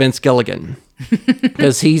giving us Vince Gilligan.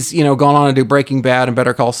 Because he's, gone on to do Breaking Bad and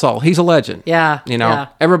Better Call Saul. He's a legend. Yeah.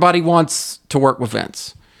 Everybody wants to work with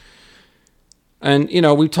Vince. And,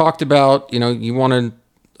 we talked about, you wanted,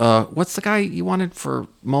 what's the guy you wanted for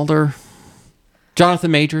Mulder?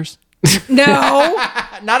 Jonathan Majors. No.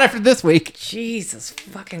 Not after this week. Jesus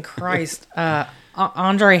fucking Christ.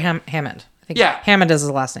 Andre Hammond. I think Hammond is his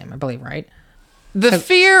last name, I believe, right? The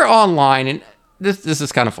fear online, and this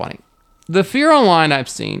is kind of funny. The fear online I've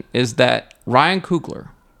seen is that Ryan Coogler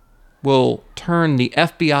will turn the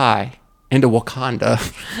FBI into Wakanda.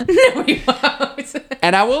 No, he won't.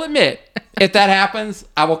 And I will admit, if that happens,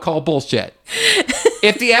 I will call bullshit.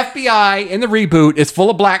 If the FBI in the reboot is full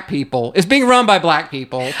of black people, is being run by black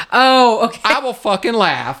people, oh, okay, I will fucking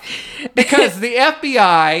laugh. Because the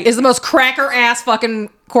FBI is the most cracker ass fucking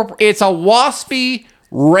corporate. It's a waspy,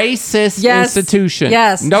 racist institution.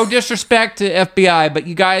 Yes. No disrespect to FBI, but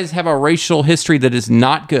you guys have a racial history that is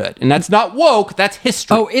not good. And that's not woke, that's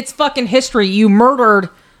history. Oh, it's fucking history. You murdered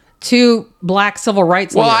 2 black civil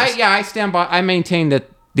rights leaders. I stand by. I maintain that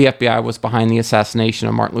the FBI was behind the assassination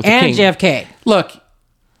of Martin Luther and King. JFK. Look,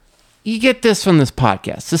 you get this from this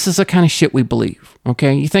podcast. This is the kind of shit we believe,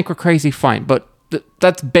 okay? You think we're crazy, fine, but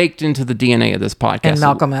that's baked into the DNA of this podcast. And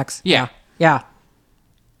Malcolm X. Yeah. Yeah.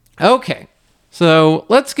 Okay, so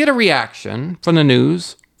let's get a reaction from the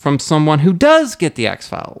news from someone who does get the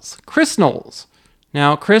X-Files, Chris Knowles.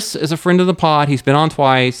 Now, Chris is a friend of the pod. He's been on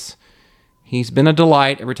twice. He's been a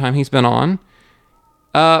delight every time he's been on.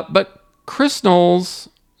 But Chris Knowles,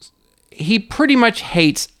 he pretty much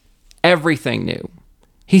hates everything new.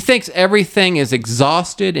 He thinks everything is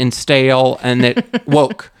exhausted and stale and that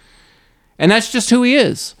woke. And that's just who he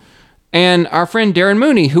is. And our friend Darren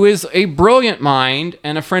Mooney, who is a brilliant mind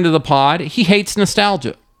and a friend of the pod, he hates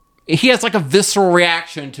nostalgia. He has like a visceral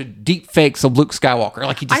reaction to deep fakes of Luke Skywalker.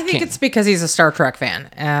 Like he just I think it's because he's a Star Trek fan,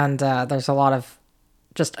 and there's a lot of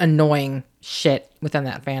just annoying shit within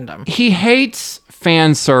that fandom. He hates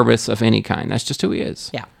fan service of any kind. That's just who he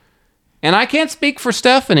is. Yeah. And I can't speak for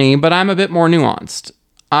Stephanie, but I'm a bit more nuanced.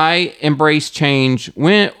 I embrace change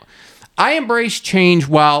while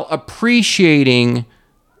appreciating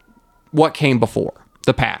what came before,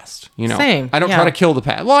 the past. You know, Same, I don't try to kill the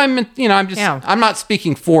past. Well, I'm not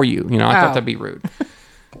speaking for you. You know, I thought that'd be rude.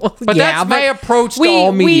 Well, but that's my approach to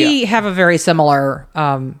all media. We have a very similar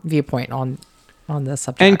viewpoint on this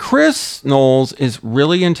subject. And Chris Knowles is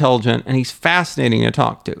really intelligent and he's fascinating to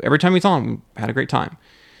talk to. Every time he's on, we had a great time.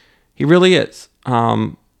 He really is.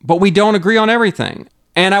 But we don't agree on everything.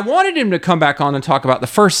 And I wanted him to come back on and talk about the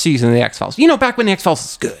first season of the X-Files. You know, back when the X-Files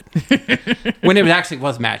was good. When it actually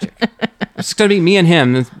was magic. It's going to be me and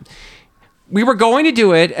him. We were going to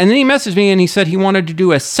do it, and then he messaged me and he said he wanted to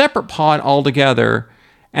do a separate pod altogether,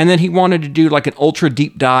 and then he wanted to do like an ultra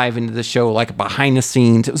deep dive into the show, like behind the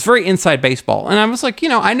scenes. It was very inside baseball. And I was like,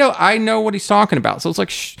 I know what he's talking about. So it's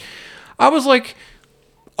like, I was like,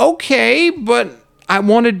 okay, but I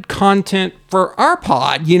wanted content for our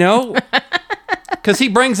pod, because he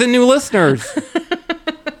brings in new listeners.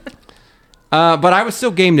 But I was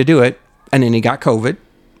still game to do it. And then he got COVID.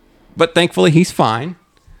 But thankfully, he's fine.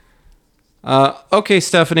 Okay,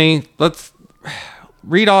 Stephanie, let's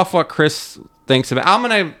read off what Chris thinks about. I'm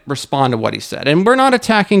going to respond to what he said. And we're not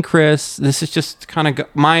attacking Chris. This is just kind of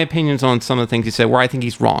my opinions on some of the things he said where I think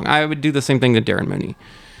he's wrong. I would do the same thing to Darren Mooney.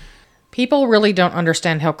 People really don't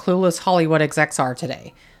understand how clueless Hollywood execs are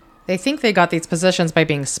today. They think they got these positions by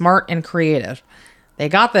being smart and creative. They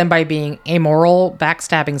got them by being amoral,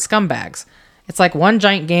 backstabbing scumbags. It's like one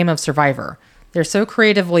giant game of Survivor. They're so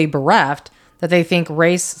creatively bereft that they think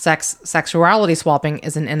race, sex, sexuality swapping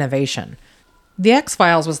is an innovation. The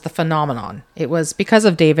X-Files was the phenomenon. It was because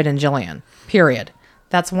of David and Gillian. Period.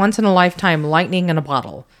 That's once-in-a-lifetime lightning in a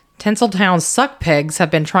bottle. Tinseltown's suck pigs have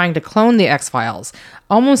been trying to clone the X-Files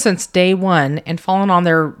almost since day one and fallen on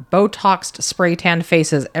their Botoxed spray-tanned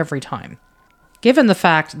faces every time. Given the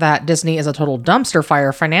fact that Disney is a total dumpster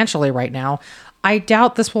fire financially right now, I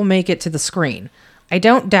doubt this will make it to the screen. I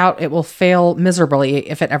don't doubt it will fail miserably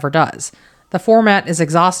if it ever does. The format is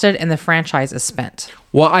exhausted and the franchise is spent.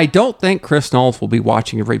 Well, I don't think Chris Knowles will be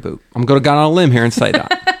watching a reboot. I'm going to go on a limb here and say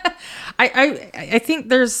that. I think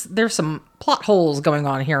there's some plot holes going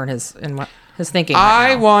on here in his thinking.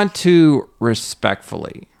 I want to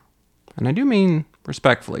respectfully, and I do mean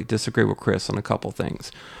respectfully, disagree with Chris on a couple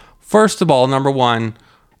things. First of all, number one,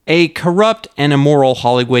 a corrupt and immoral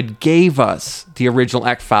Hollywood gave us the original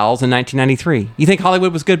X-Files in 1993. You think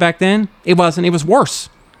Hollywood was good back then? It wasn't. It was worse.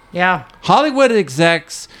 Yeah. Hollywood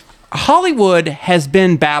has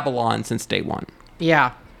been Babylon since day one.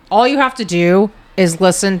 Yeah. All you have to do is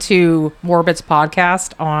listen to Morbid's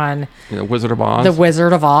podcast on The Wizard of Oz. The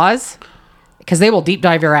Wizard of Oz, because they will deep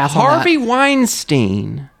dive your ass on that. Harvey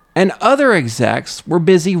Weinstein and other execs were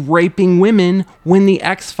busy raping women when the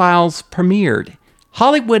X-Files premiered.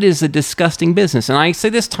 Hollywood is a disgusting business. And I say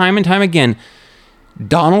this time and time again.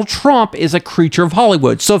 Donald Trump is a creature of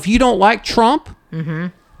Hollywood. So if you don't like Trump,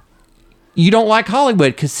 you don't like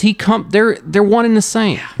Hollywood because they're one and the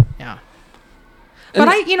same. Yeah. But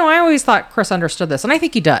I always thought Chris understood this, and I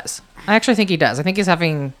think he does. I actually think he does. I think he's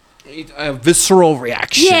having a visceral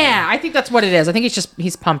reaction. Yeah, I think that's what it is. I think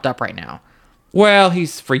he's pumped up right now. Well,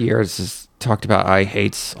 he's for years has talked about I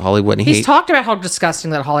hates Hollywood. And he's talked about how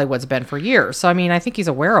disgusting that Hollywood's been for years. So, I mean, I think he's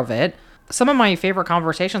aware of it. Some of my favorite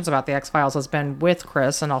conversations about the X-Files has been with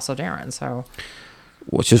Chris and also Darren. So,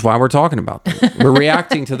 which is why we're talking about them. We're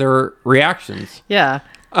reacting to their reactions. Yeah.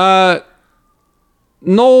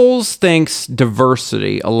 Knowles thinks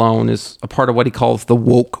diversity alone is a part of what he calls the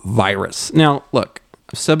woke virus. Now, look,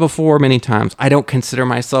 I've said before many times, I don't consider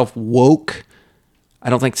myself woke. I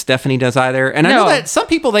don't think Stephanie does either. And I know that some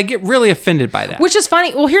people, they get really offended by that. Which is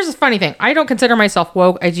funny. Well, here's the funny thing. I don't consider myself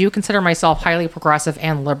woke. I do consider myself highly progressive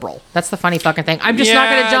and liberal. That's the funny fucking thing. I'm just not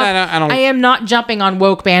going to jump. I am not jumping on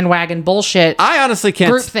woke bandwagon bullshit. I honestly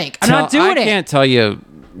can't. Groupthink. I'm not doing it. I can't tell you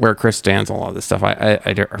where Chris stands on a lot of this stuff. I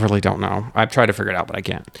really don't know. I've tried to figure it out, but I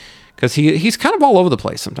can't. Because he's kind of all over the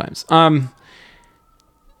place sometimes.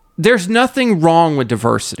 There's nothing wrong with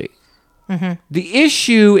diversity. Mm-hmm. The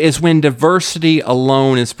issue is when diversity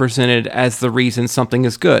alone is presented as the reason something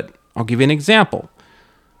is good. I'll give you an example.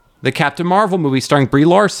 The Captain Marvel movie starring Brie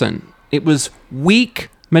Larson. It was weak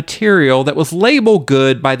material that was labeled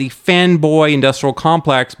good by the fanboy industrial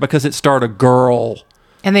complex because it starred a girl.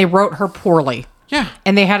 And they wrote her poorly. Yeah.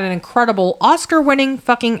 And they had an incredible Oscar-winning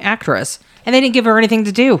fucking actress. And they didn't give her anything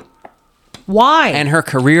to do. Why? And her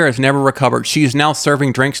career has never recovered. She is now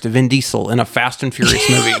serving drinks to Vin Diesel in a Fast and Furious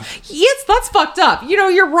movie. Yes, that's fucked up.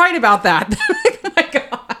 You're right about that. Oh my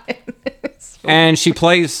God. And she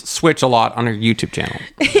plays Switch a lot on her YouTube channel.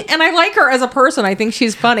 And I like her as a person. I think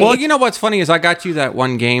she's funny. Well, you know what's funny is I got you that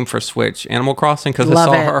one game for Switch, Animal Crossing, because I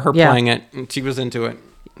saw her playing it, and she was into it.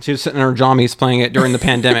 She was sitting in her jammies playing it during the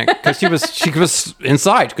pandemic because she was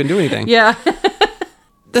inside. She couldn't do anything. Yeah.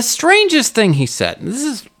 The strangest thing he said, and this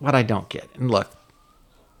is what I don't get. And look,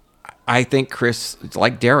 I think Chris,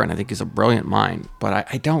 like Darren, I think he's a brilliant mind, but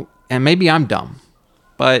I don't, and maybe I'm dumb,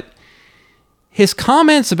 but his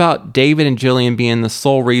comments about David and Jillian being the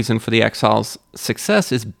sole reason for the Exiles'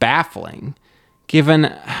 success is baffling, given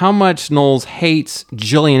how much Knowles hates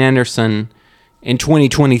Gillian Anderson in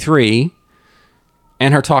 2023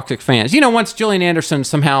 and her toxic fans. Once Gillian Anderson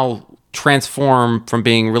somehow transformed from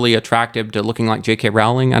being really attractive to looking like J.K.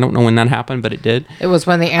 Rowling. I don't know when that happened, but it did. It was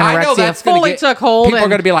when the anorexia fully took hold. People are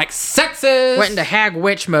going to be like, sexist! Went into hag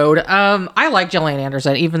witch mode. I like Gillian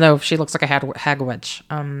Anderson, even though she looks like a hag witch.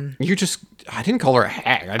 I didn't call her a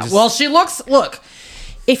hag. Well, look,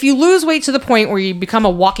 if you lose weight to the point where you become a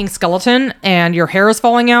walking skeleton and your hair is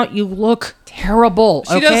falling out, you look terrible.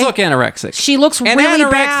 She does look anorexic. She looks really bad.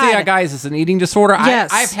 And anorexia, guys, is an eating disorder. Yes.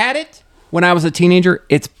 I've had it when I was a teenager.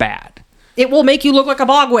 It's bad. It will make you look like a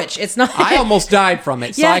bog witch. It's not. I almost died from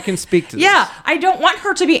it, so I can speak to this. Yeah, I don't want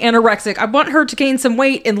her to be anorexic. I want her to gain some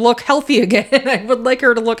weight and look healthy again. I would like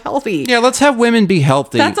her to look healthy. Yeah, let's have women be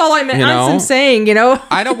healthy. That's all I'm saying,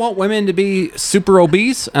 I don't want women to be super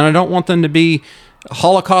obese, and I don't want them to be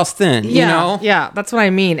Holocaust thin, Yeah, that's what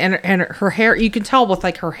I mean. And her hair, you can tell with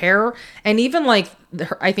like her hair, and even like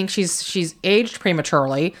I think she's aged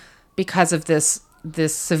prematurely because of this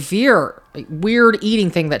severe weird eating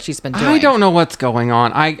thing that she's been doing. I don't know what's going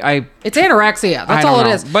on. It's anorexia. That's all it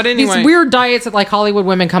is. But anyway, these weird diets that like Hollywood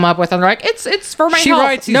women come up with, and they're like, it's for my health. She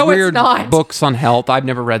writes these weird books on health. I've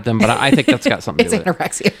never read them, but I think that's got something to do with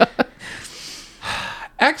it. It's anorexia.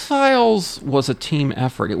 X-Files was a team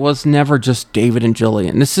effort. It was never just David and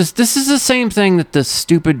Jillian. This is the same thing that the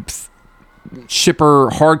stupid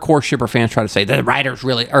hardcore shipper fans try to say. The writers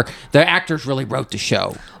really, or the actors really wrote the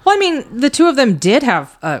show. Well, I mean, the two of them did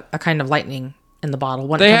have a kind of lightning in the bottle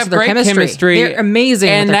when they it comes have to their great chemistry. They're amazing,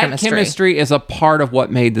 and with their that chemistry is a part of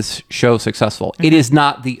what made this show successful. Mm-hmm. It is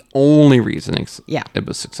not the only reason it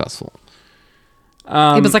was successful.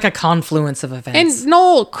 It was like a confluence of events.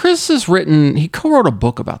 And Chris he co-wrote a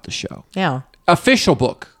book about the show. Yeah. Official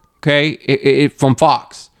book, okay? From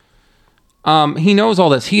Fox. He knows all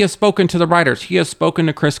this. He has spoken to the writers. He has spoken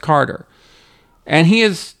to Chris Carter. And he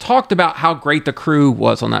has talked about how great the crew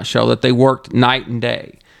was on that show, that they worked night and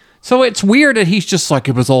day. So it's weird that he's just like,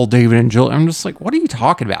 it was all David and Jill. I'm just like, what are you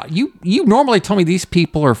talking about? You normally tell me these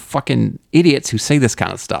people are fucking idiots who say this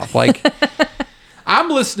kind of stuff. Like... I'm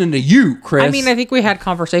listening to you, Chris. I mean, I think we had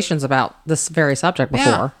conversations about this very subject before.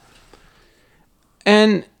 Yeah.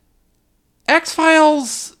 And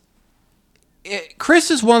X-Files, Chris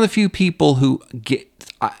is one of the few people who get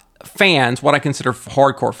fans, what I consider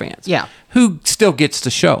hardcore fans. Yeah. Who still gets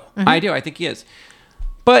the show. Mm-hmm. I do. I think he is.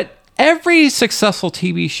 But every successful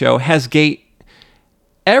TV show has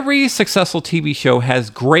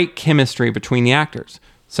great chemistry between the actors.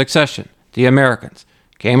 Succession, The Americans,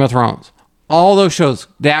 Game of Thrones, All those shows,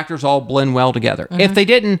 the actors all blend well together. If they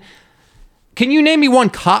didn't, can you name me one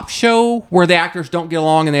cop show where the actors don't get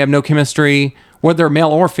along and they have no chemistry, whether they're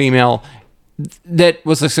male or female, that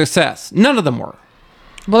was a success? None of them were.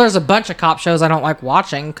 Well, there's a bunch of cop shows I don't like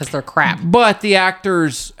watching because they're crap. But the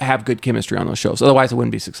actors have good chemistry on those shows. Otherwise, it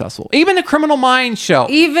wouldn't be successful. Even the Criminal Minds show.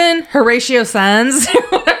 Even Horatio Sanz,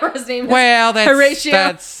 whatever his name is. Well,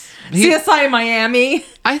 Horatio. CSI Miami.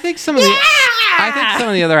 I think some of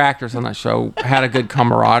the other actors on that show had a good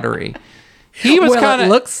camaraderie. He was it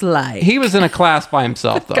looks like he was in a class by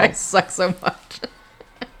himself, though. That guy sucks so much.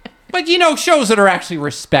 But shows that are actually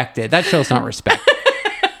respected. That show's not respected.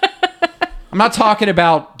 I'm not talking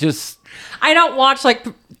about just. I don't watch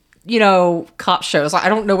cop shows. I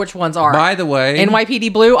don't know which ones are. By the way,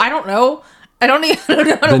 NYPD Blue. I don't know. I don't even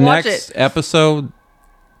know how to watch it. The next episode,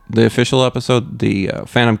 the official episode, the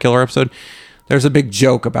Phantom Killer episode, there's a big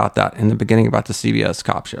joke about that in the beginning about the CBS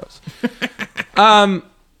cop shows.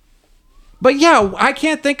 But yeah, I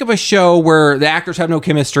can't think of a show where the actors have no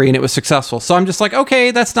chemistry and it was successful. So I'm just like, okay,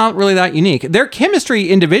 that's not really that unique. Their chemistry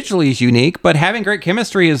individually is unique, but having great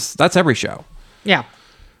chemistry that's every show. Yeah.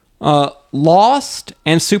 Lost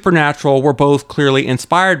and Supernatural were both clearly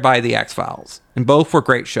inspired by the X-Files, and both were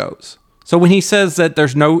great shows. So when he says that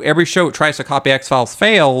every show that tries to copy X-Files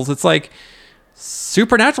fails, it's like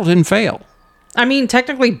Supernatural didn't fail. I mean,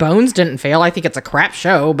 technically Bones didn't fail. I think it's a crap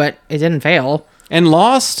show, but it didn't fail. And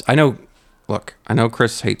Lost, I know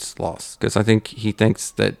Chris hates Lost because I think he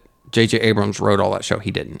thinks that J.J. Abrams wrote all that show.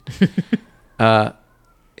 He didn't.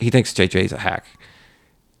 He thinks J.J.'s a hack.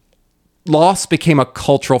 Lost became a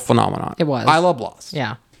cultural phenomenon. It was. I love Lost.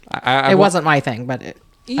 Yeah. It wasn't my thing, but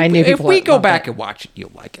I knew people. If we go back and watch it,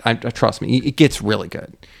 you'll like it. Trust me, it gets really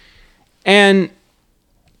good. And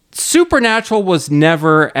Supernatural was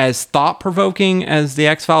never as thought-provoking as the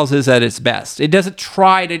X-Files is at its best. It doesn't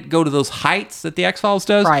try to go to those heights that the X-Files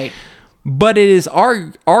does. Right. But it is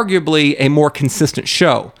arguably a more consistent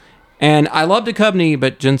show. And I love Duchovny,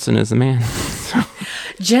 but Jensen is the man.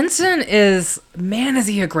 Jensen is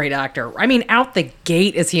he a great actor. I mean, out the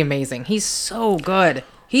gate is he amazing. He's so good.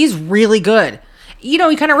 He's really good. He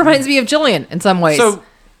kind of reminds me of Jillian in some ways. So,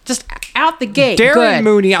 just out the gate, Darren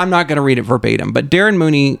Mooney, I'm not going to read it verbatim, but Darren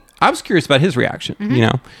Mooney, I was curious about his reaction,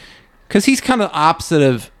 because he's kind of the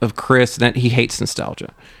opposite of Chris, and that he hates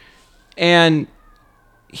nostalgia. And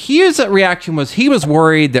his reaction was he was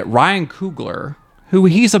worried that Ryan Coogler, who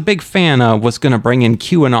he's a big fan of, was going to bring in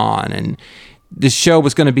QAnon, and this show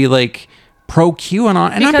was going to be like pro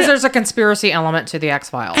QAnon. And because there's a conspiracy element to the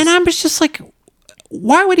X-Files. And I was just like,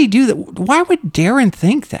 why would he do that? Why would Darren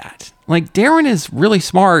think that? Like, Darren is really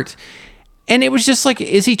smart. And it was just like,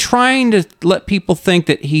 is he trying to let people think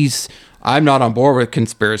that I'm not on board with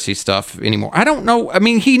conspiracy stuff anymore? I don't know. I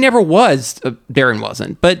mean, he never was. Darren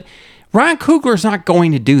wasn't. But Ryan Coogler's not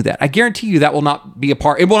going to do that. I guarantee you that will not be it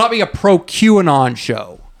will not be a pro QAnon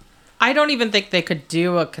show. I don't even think they could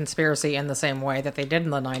do a conspiracy in the same way that they did in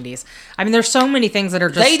the 90s. I mean, there's so many things that are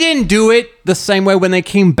just... They didn't do it the same way when they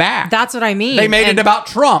came back. That's what I mean. They made it about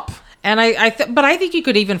Trump. And but I think you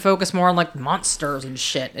could even focus more on like monsters and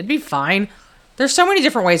shit. It'd be fine. There's so many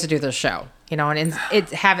different ways to do this show, and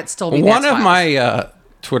have it still be one of my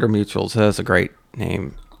Twitter mutuals has a great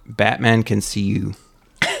name. Batman Can See You.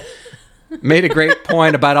 Made a great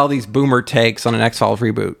point about all these boomer takes on an X-Files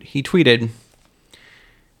reboot. He tweeted,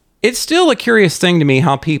 "It's still a curious thing to me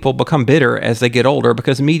how people become bitter as they get older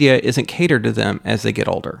because media isn't catered to them as they get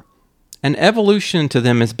older. And evolution to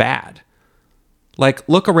them is bad. Like,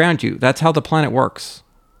 look around you. That's how the planet works."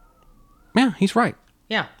 Yeah, he's right.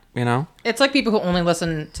 Yeah. It's like people who only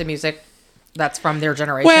listen to music that's from their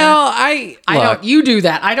generation. Well, I don't. You do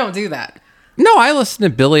that. I don't do that. No, I listen to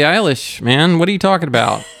Billie Eilish, man. What are you talking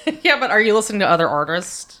about? Yeah, but are you listening to other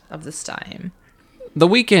artists of this time? The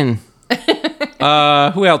Weeknd.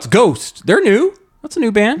 Who else? Ghost. They're new. That's a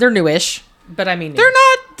new band. They're newish, but I mean...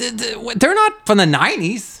 They're not from the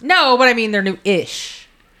 90s. No, but I mean they're new-ish.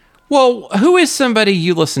 Well, who is somebody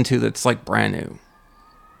you listen to that's like brand new?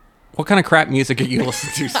 What kind of crap music are you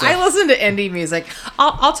listening to? I listen to indie music.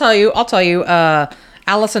 I'll tell you.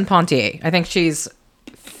 Alison Pontier. I think she's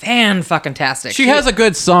fan-fucking-tastic. She has a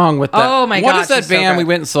good song with that. Oh my god! What is that band we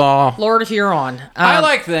went and saw? Lord Huron. I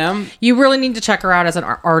like them. You really need to check her out as an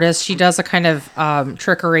artist. She does a kind of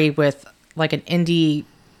trickery with like an indie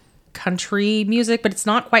country music, but it's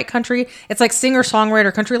not quite country. It's like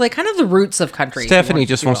singer-songwriter country, like kind of the roots of country. Stephanie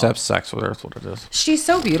just wants to have sex with her. That's what it is. She's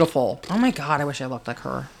so beautiful. Oh my god! I wish I looked like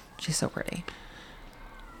her. She's so pretty.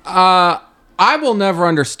 I will never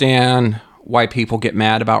understand why people get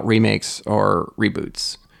mad about remakes or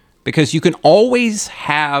reboots. Because you can always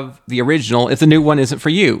have the original if the new one isn't for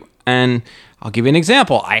you. And I'll give you an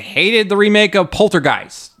example. I hated the remake of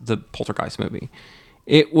Poltergeist, the Poltergeist movie.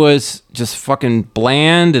 It was just fucking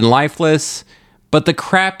bland and lifeless. But the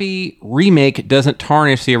crappy remake doesn't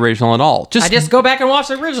tarnish the original at all. I just go back and watch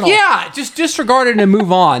the original. Yeah, just disregard it and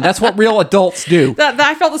move on. That's what real adults do.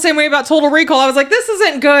 I felt the same way about Total Recall. I was like, this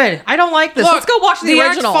isn't good. I don't like this. Look, let's go watch the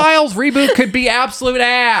original. The X-Files reboot could be absolute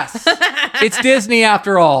ass. It's Disney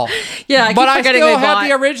after all. Yeah, but I still have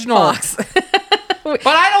the original. But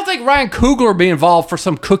I don't think Ryan Coogler would be involved for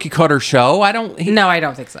some cookie cutter show. No, I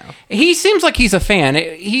don't think so. He seems like he's a fan.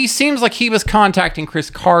 He seems like he was contacting Chris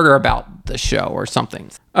Carter about the show or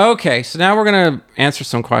something. Okay, so now we're going to answer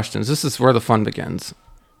some questions. This is where the fun begins.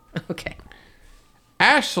 Okay.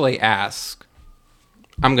 Ashley asks,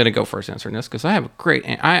 I'm going to go first answering this because I have a great...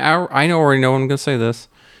 I already know I'm going to say this.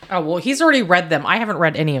 Oh, well, he's already read them. I haven't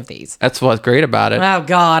read any of these. That's what's great about it. Oh,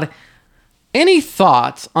 God. Any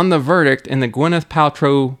thoughts on the verdict in the Gwyneth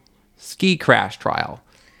Paltrow ski crash trial?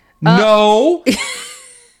 No.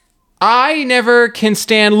 I never can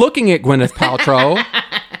stand looking at Gwyneth Paltrow,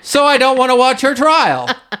 so I don't want to watch her trial.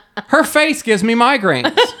 Her face gives me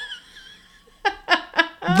migraines.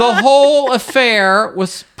 The whole affair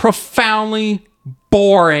was profoundly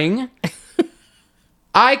boring.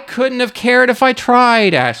 I couldn't have cared if I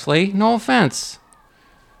tried, Ashley. No offense.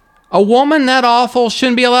 A woman that awful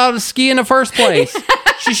shouldn't be allowed to ski in the first place.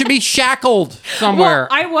 She should be shackled somewhere.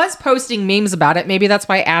 Well, I was posting memes about it. Maybe that's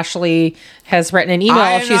why Ashley has written an email.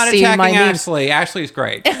 I'm She's not seen my attacking memes. Ashley. Ashley's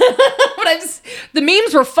great. But the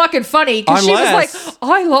memes were fucking funny because she was Unless- like,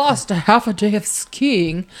 I lost a half a day of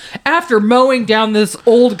skiing after mowing down this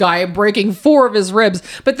old guy and breaking 4 of his ribs.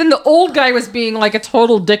 But then the old guy was being like a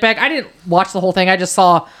total dickbag. I didn't watch the whole thing. I just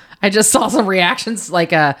saw some reactions,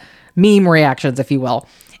 like meme reactions, if you will.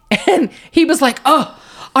 And he was like, oh,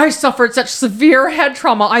 I suffered such severe head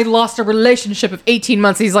trauma. I lost a relationship of 18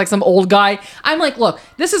 months. He's like some old guy. I'm like, look,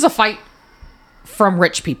 this is a fight from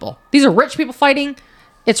rich people. These are rich people fighting.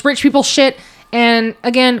 It's rich people shit. And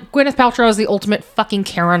again, Gwyneth Paltrow is the ultimate fucking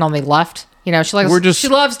Karen on the left. You know, she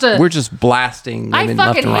loves to... We're just blasting women I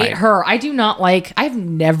left fucking and right. hate her. I do not like... I've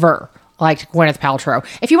never liked Gwyneth Paltrow.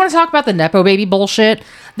 If you want to talk about the Nepo baby bullshit,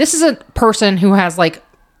 this is a person who has like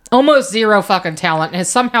almost zero fucking talent and has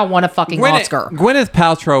somehow won a fucking Oscar. Gwyneth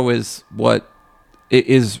Paltrow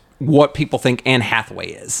is what people think Anne Hathaway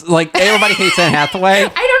is. Like, everybody hates Anne Hathaway. I don't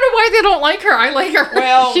know why they don't like her. I like her.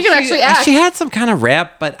 Well, she can actually act. She had some kind of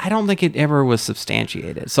rep, but I don't think it ever was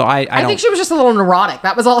substantiated. So I think she was just a little neurotic.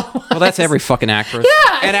 That was all it was. Well, that's every fucking actress.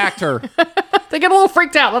 Yeah. And actor. They get a little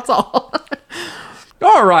freaked out, that's all.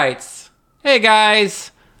 All right. Hey,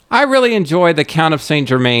 guys. I really enjoyed the Count of Saint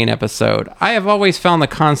Germain episode. I have always found the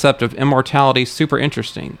concept of immortality super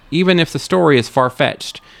interesting, even if the story is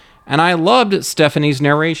far-fetched. And I loved Stephanie's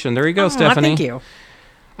narration. There you go, Stephanie. Thank you.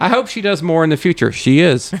 I hope she does more in the future. She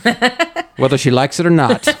is. Whether she likes it or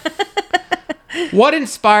not. What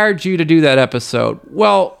inspired you to do that episode?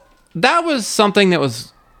 Well, that was something that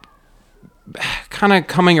was kind of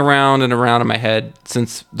coming around and around in my head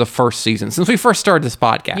since the first season, since we first started this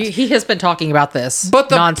podcast. He has been talking about this but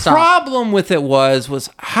the nonstop. problem with it was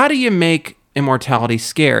how do you make immortality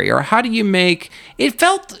scary? Or how do you make... It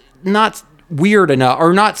felt not weird enough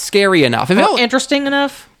or not scary enough. It felt interesting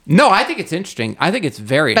enough? No, I think it's interesting. I think it's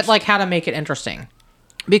very But like how to make it interesting?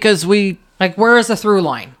 Because like, where is the through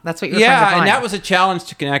line? That's what you're trying to find. Yeah, and that was a challenge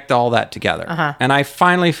to connect all that together. Uh-huh. And I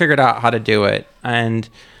finally figured out how to do it. And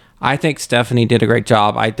I think Stephanie did a great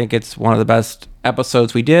job. I think it's one of the best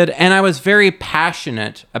episodes we did. And I was very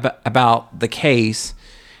passionate about the case.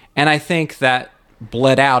 And I think that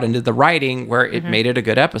bled out into the writing where it made it a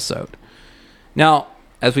good episode. Now,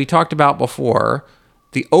 as we talked about before,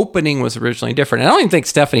 the opening was originally different. I don't even think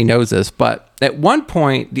Stephanie knows this, but at one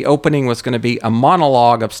point, the opening was going to be a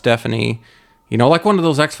monologue of Stephanie, you know, like one of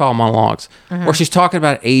those X-File monologues, where she's talking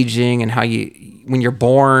about aging and how when you're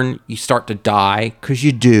born, you start to die, because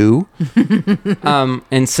you do,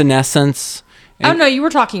 and senescence. And, oh, no, you were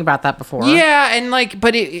talking about that before. Yeah, and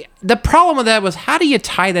the problem with that was, how do you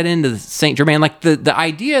tie that into Saint Germain? Like, the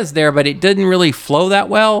idea is there, but it didn't really flow that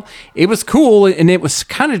well. It was cool, and it was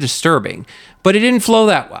kind of disturbing, but it didn't flow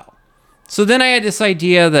that well. So then I had this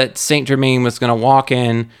idea that Saint Germain was going to walk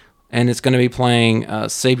in, and it's going to be playing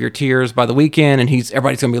Save Your Tears by The Weeknd, and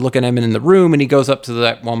everybody's going to be looking at him in the room, and he goes up to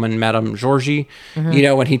that woman, Madame Georgie, you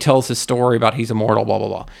know, and he tells his story about he's immortal, blah, blah,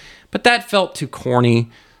 blah. But that felt too corny.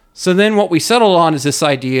 So then what we settled on is this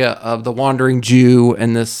idea of the wandering Jew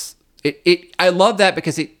and this... I love that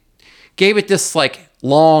because it gave it this, like,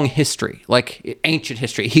 long history, like ancient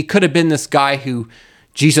history. He could have been this guy who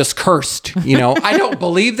Jesus cursed, I don't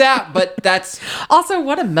believe that, but that's Also,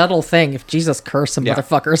 what a metal thing if Jesus cursed some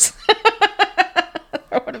motherfuckers.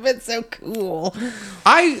 That would have been so cool.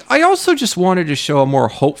 I also just wanted to show a more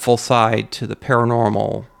hopeful side to the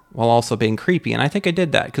paranormal while also being creepy. And I think I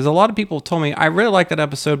did that because a lot of people told me I really like that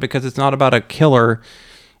episode because it's not about a killer.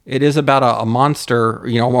 It is about a monster,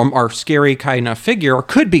 or scary kind of figure, or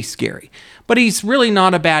could be scary. But he's really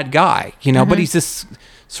not a bad guy, but he's this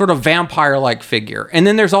sort of vampire-like figure. And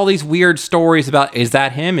then there's all these weird stories about, is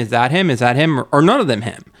that him? Is that him? Is that him? Or none of them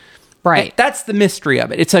him. Right. And that's the mystery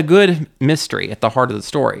of it. It's a good mystery at the heart of the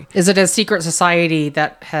story. Is it a secret society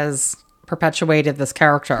that has perpetuated this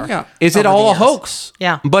character? Yeah. Is it all a hoax?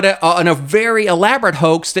 Yeah. But a very elaborate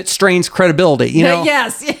hoax that strains credibility,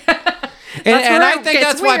 Yes. And I think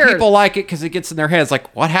that's why people like it, because it gets in their heads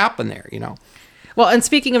like, what happened there, Well, and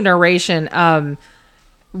speaking of narration,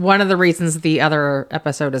 one of the reasons the other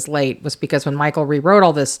episode is late was because when Michael rewrote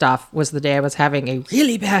all this stuff was the day I was having a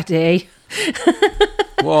really bad day.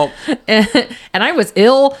 Well, and I was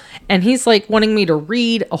ill, and he's like wanting me to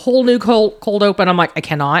read a whole new cold open. I'm like, I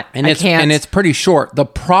cannot. And I can't. And it's pretty short. The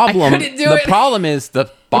problem is the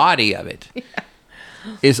body of it.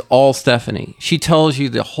 Is all Stephanie. She tells you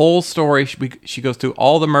the whole story. She goes through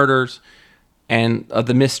all the murders and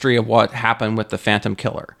the mystery of what happened with the Phantom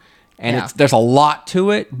Killer. And there's a lot to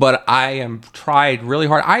it, but I am tried really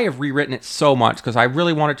hard. I have rewritten it so much because I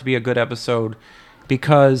really want it to be a good episode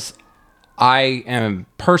because I am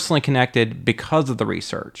personally connected because of the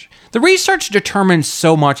research. The research determines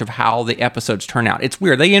so much of how the episodes turn out. It's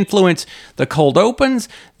weird. They influence the cold opens.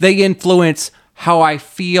 They influence how I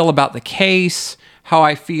feel about the case, how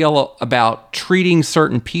I feel about treating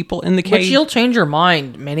certain people in the case. But you'll change your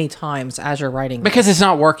mind many times as you're writing. Because it's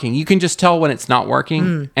not working. You can just tell when it's not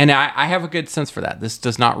working. And I have a good sense for that. This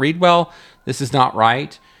does not read well. This is not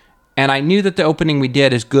right. And I knew that the opening we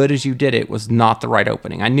did, as good as you did it, was not the right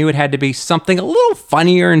opening. I knew it had to be something a little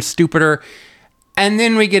funnier and stupider. And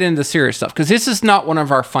then we get into serious stuff. Because this is not one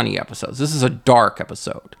of our funny episodes. This is a dark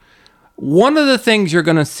episode. One of the things you're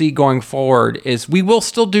going to see going forward is we will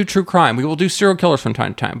still do true crime. We will do serial killers from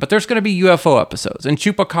time to time. But there's going to be UFO episodes and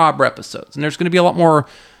chupacabra episodes. And there's going to be a lot more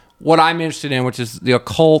what I'm interested in, which is the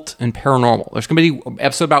occult and paranormal. There's going to be an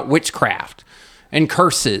episode about witchcraft and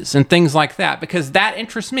curses and things like that. Because that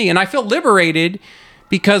interests me. And I feel liberated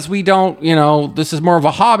because we don't, this is more of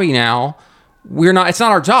a hobby now. It's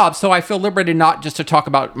not our job, so I feel liberated not just to talk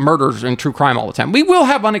about murders and true crime all the time. We will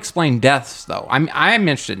have unexplained deaths, though. I'm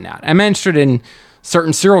interested in that. I'm interested in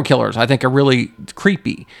certain serial killers I think are really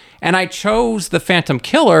creepy. And I chose the Phantom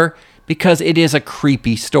Killer because it is a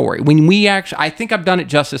creepy story. I think I've done it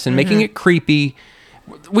justice in making it creepy.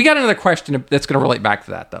 We got another question that's going to relate back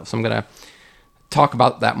to that, though, so I'm going to talk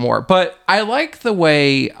about that more. But I like the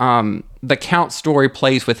way the Count story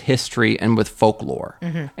plays with history and with folklore.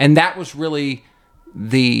 And that was really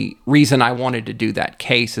the reason I wanted to do that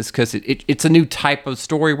case, is because it's a new type of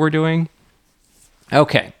story we're doing.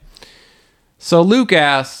 Okay. So Luke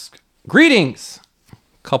asks, greetings.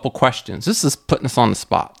 Couple questions. This is putting us on the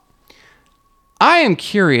spot. I am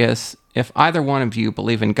curious if either one of you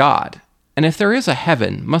believe in God. And if there is a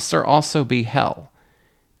heaven, must there also be hell?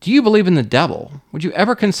 Do you believe in the devil? Would you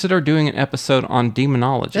ever consider doing an episode on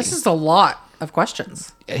demonology? This is a lot of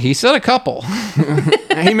questions. He said a couple.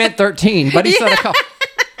 He meant 13, but he said a couple.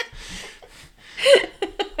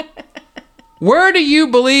 Where do you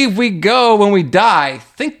believe we go when we die?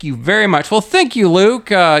 Thank you very much. Well, thank you, Luke.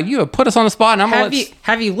 You have put us on the spot. And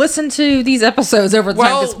Have you listened to these episodes over the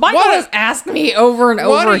time? Because Michael has asked me over and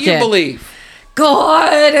over again. What do you believe?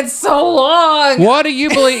 God, it's so long. What do you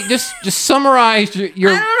believe? Just summarize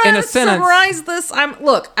your in a sentence. Summarize this.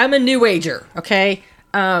 I'm a new ager. Okay.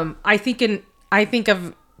 I think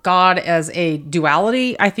of God as a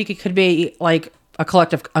duality. I think it could be like a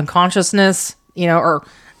collective unconsciousness, or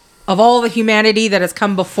of all the humanity that has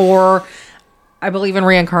come before. I believe in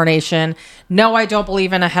reincarnation. No, I don't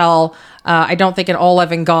believe in a hell. I don't think an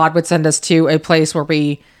all-loving God would send us to a place where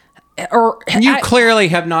you clearly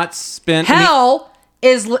have not spent hell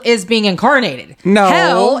is being incarnated. No,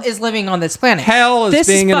 hell is living on this planet. Hell is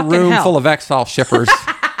being in a room full of X-File shippers.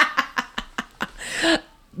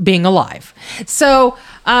 Being alive. So,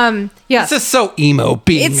 yes. This is so emo.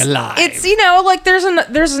 Being alive. It's like there's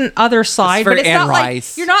an other side, but it's not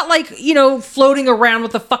like you're not like floating around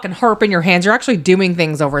with a fucking harp in your hands. You're actually doing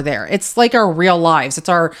things over there. It's like our real lives. It's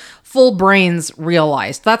our full brains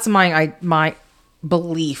realized. That's my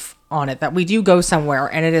belief on it, that we do go somewhere,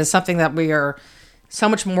 and it is something that we are so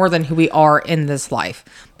much more than who we are in this life.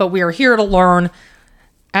 But we are here to learn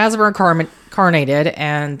as we're incarnated,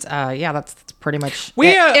 and that's pretty much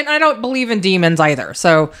it. And I don't believe in demons either.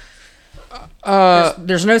 So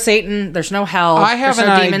there's no Satan, there's no hell, there's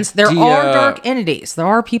no demons. There are dark entities. There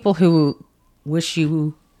are people who wish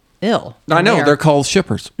you ill. I know they're called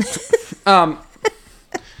shippers. And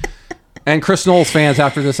Chris Knowles fans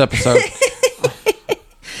after this episode.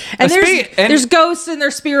 And there's ghosts and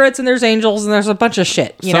there's spirits and there's angels and there's a bunch of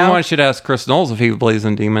shit. Someone should ask Chris Knowles if he believes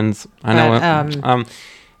in demons. I know.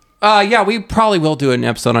 Yeah, we probably will do an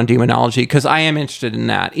episode on demonology because I am interested in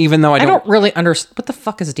that. Even though I don't really understand what the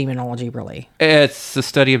fuck is demonology really. It's the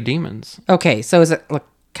study of demons. Okay, so is it like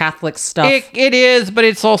Catholic stuff? It is, but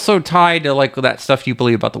it's also tied to like that stuff you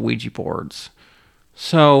believe about the Ouija boards.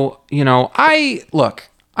 So I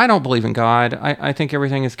don't believe in God. I think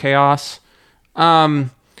everything is chaos.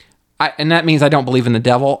 And that means I don't believe in the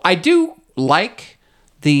devil. I do like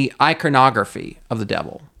the iconography of the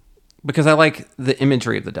devil because I like the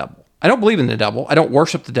imagery of the devil. I don't believe in the devil. I don't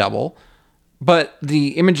worship the devil, but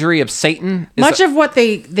the imagery of Satan is much of what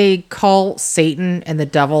they call Satan and the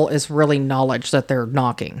devil is really knowledge that they're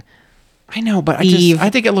knocking. I know, but I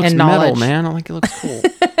think it looks metal, man. I think it looks cool.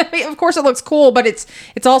 I mean, of course it looks cool, but it's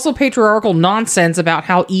also patriarchal nonsense about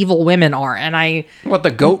how evil women are. And what,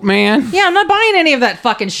 the goat man? Yeah, I'm not buying any of that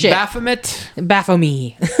fucking shit. Baphomet.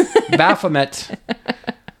 Baphomet.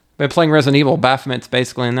 Been playing Resident Evil. Baphomet's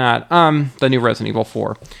basically in that. The new Resident Evil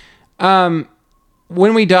 4.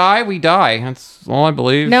 When we die, we die. That's all I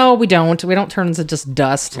believe. No, we don't. We don't turn into just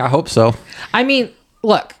dust. I hope so. I mean,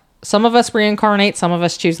 look. Some of us reincarnate, some of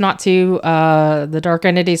us choose not to. The dark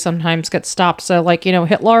entity sometimes gets stopped. So,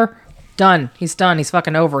 Hitler, done. He's done. He's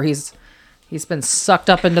fucking over. He's been sucked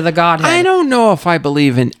up into the godhead. I don't know if I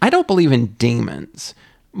don't believe in demons,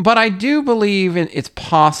 but I do believe it's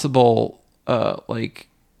possible,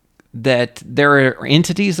 that there are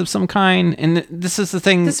entities of some kind. And this is the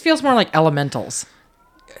thing. This feels more like elementals.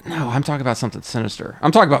 No, I'm talking about something sinister.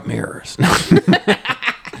 I'm talking about mirrors.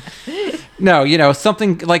 No,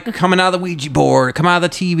 something like coming out of the Ouija board, come out of the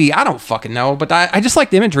TV. I don't fucking know, but I just like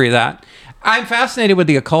the imagery of that. I'm fascinated with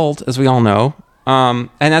the occult, as we all know. And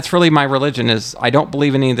that's really my religion is I don't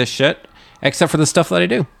believe in any of this shit, except for the stuff that I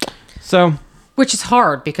do. So... Which is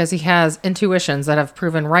hard because he has intuitions that have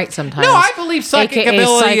proven right sometimes. No, I believe psychic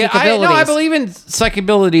ability. I believe in psychic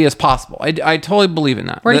ability as possible. I totally believe in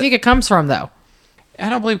that. Where do you think it comes from, though? I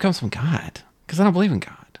don't believe it comes from God because I don't believe in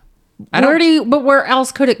God. But where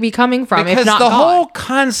else could it be coming from? Because if not the God? whole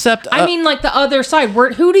concept. I mean, like the other side.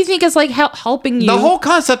 Who do you think is like helping you? The whole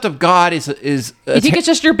concept of God is. You think it's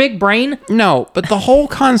just your big brain? No, but the whole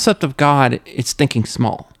concept of God is thinking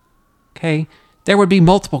small. Okay, there would be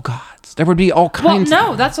multiple gods. There would be all kinds.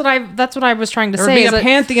 Well, no, that's what I was trying to say. There would be a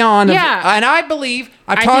pantheon. And I believe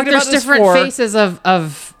I've talked about this before. There's different faces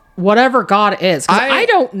of whatever God is. I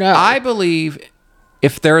don't know. I believe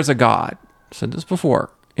if there is a God, I said this before.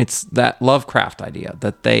 It's that Lovecraft idea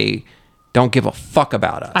that they don't give a fuck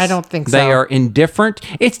about us. I don't think so. They are indifferent.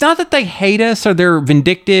 It's not that they hate us or they're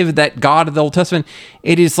vindictive, that God of the Old Testament.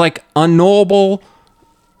 It is like unknowable,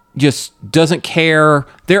 just doesn't care.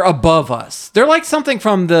 They're above us. They're like something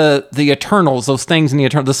from the Eternals, those things in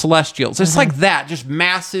the Celestials. It's like that, just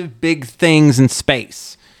massive, big things in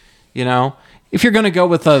space. If you're going to go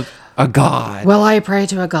with a God. Well, I pray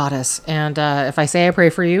to a goddess. And if I say I pray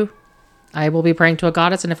for you, I will be praying to a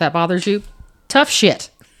goddess, and if that bothers you, tough shit.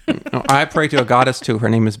 No, I pray to a goddess too. Her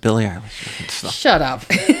name is Billie Eilish. Shut up.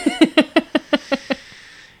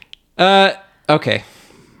 Okay.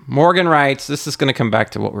 Morgan writes, this is going to come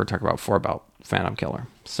back to what we were talking about before about Phantom Killer.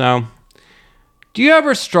 So, do you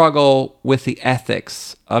ever struggle with the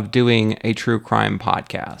ethics of doing a true crime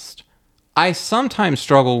podcast? I sometimes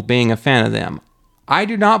struggle being a fan of them. I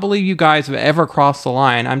do not believe you guys have ever crossed the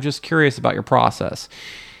line. I'm just curious about your process.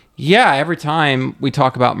 Yeah, every time we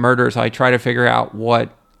talk about murders, I try to figure out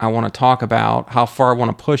what I want to talk about, how far I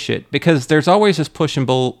want to push it, because there's always this push and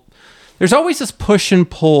pull. There's always this push and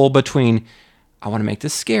pull between, I want to make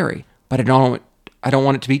this scary, but I don't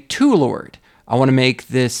want it to be too lurid. I want to make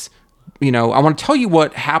this, I want to tell you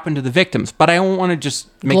what happened to the victims, but I don't want to just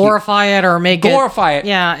make glorify it or make glorify it.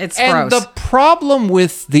 Yeah, it's and gross. The problem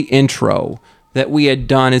with the intro that we had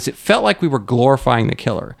done is it felt like we were glorifying the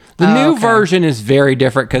killer. The new version is very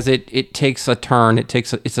different because it takes a turn.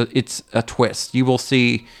 It's a twist. You will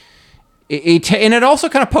see, and it also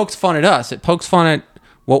kind of pokes fun at us. It pokes fun at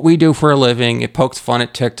what we do for a living. It pokes fun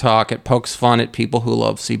at TikTok. It pokes fun at people who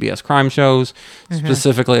love CBS crime shows,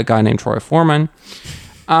 specifically a guy named Troy Foreman.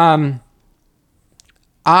 I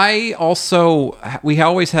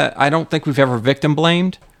don't think we've ever victim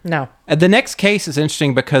blamed. No. The next case is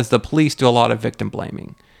interesting because the police do a lot of victim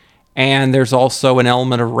blaming. And there's also an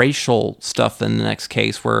element of racial stuff in the next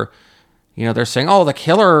case where, they're saying, oh, the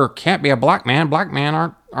killer can't be a black man. Black men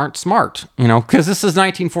aren't smart, because this is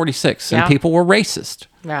 1946 and people were racist.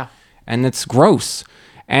 Yeah. And it's gross.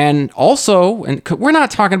 And also, and we're not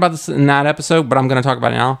talking about this in that episode, but I'm going to talk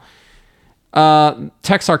about it now.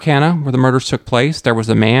 Texarkana, where the murders took place, there was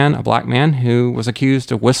a black man, who was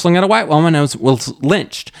accused of whistling at a white woman and was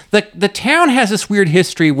lynched. The town has this weird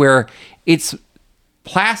history where it's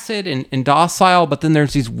placid and docile, but then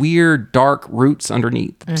there's these weird dark roots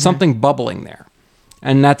underneath, something bubbling there.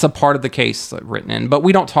 And that's a part of the case written in. But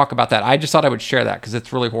we don't talk about that. I just thought I would share that because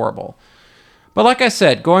it's really horrible. But like I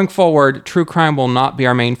said, going forward, true crime will not be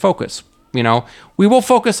our main focus. We will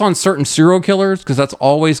focus on certain serial killers because that's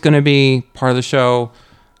always going to be part of the show.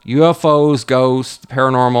 UFOs, ghosts,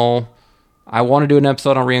 paranormal. I want to do an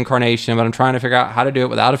episode on reincarnation, but I'm trying to figure out how to do it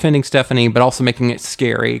without offending Stephanie, but also making it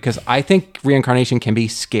scary because I think reincarnation can be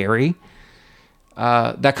scary.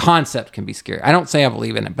 That concept can be scary. I don't say I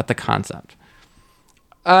believe in it, but the concept.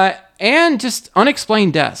 And just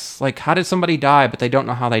unexplained deaths. Like, how did somebody die, but they don't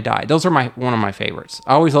know how they died? Those are one of my favorites.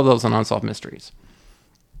 I always love those on Unsolved Mysteries.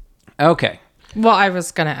 Okay. Well, I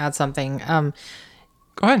was going to add something. Go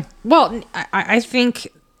ahead. Well, I think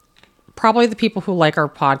probably the people who like our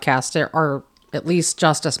podcast are at least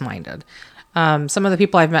justice-minded. Some of the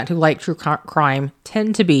people I've met who like true crime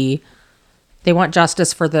tend to be, they want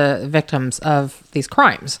justice for the victims of these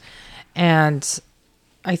crimes. And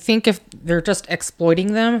I think if they're just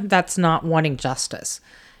exploiting them, that's not wanting justice.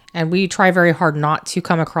 And we try very hard not to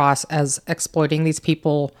come across as exploiting these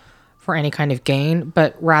people for any kind of gain,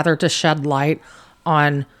 but rather to shed light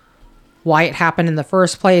on why it happened in the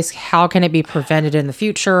first place, how can it be prevented in the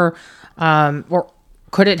future, or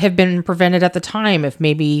could it have been prevented at the time if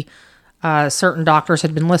maybe certain doctors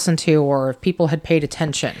had been listened to or if people had paid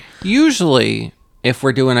attention. Usually, if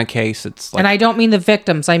we're doing a case, it's like... And I don't mean the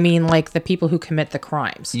victims, I mean like the people who commit the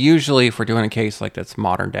crimes. Usually, if we're doing a case like that's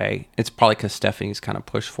modern day, it's probably because Stephanie's kind of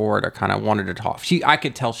pushed forward or kind of wanted to talk. I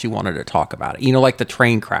could tell she wanted to talk about it. Like the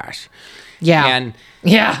train crash. Yeah. And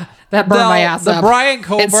yeah, that burned my ass up. The Brian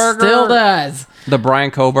Kohlberger... It still does. The Brian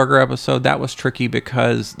Kohlberger episode, that was tricky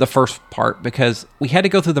because the first part, because we had to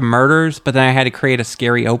go through the murders, but then I had to create a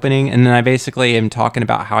scary opening, and then I basically am talking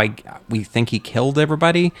about how we think he killed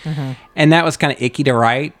everybody, and that was kind of icky to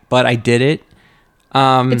write, but I did it.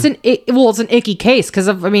 It's an icky case because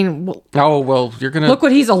of, you're gonna look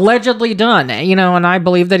what he's allegedly done, and I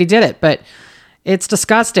believe that he did it, but it's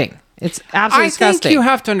disgusting. It's absolutely disgusting. I think you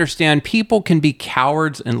have to understand people can be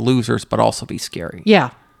cowards and losers, but also be scary. Yeah.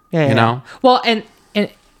 You know? Well, and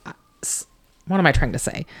what am I trying to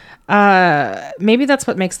say? Maybe that's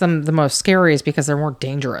what makes them the most scary is because they're more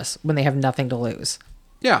dangerous when they have nothing to lose.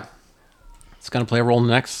 Yeah. It's going to play a role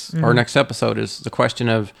in our next episode is the question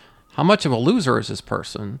of how much of a loser is this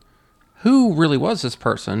person? Who really was this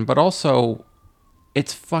person? But also,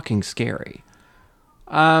 it's fucking scary.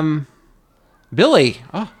 Billie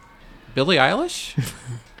Eilish?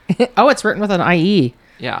 Oh, it's written with an IE.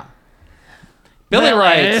 Yeah. Billie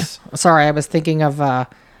writes. Sorry, I was thinking of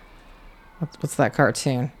what's that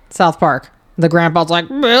cartoon? South Park. The grandpa's like,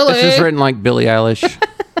 Billy. This is written like Billie Eilish.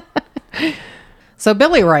 So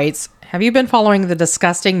Billie writes, have you been following the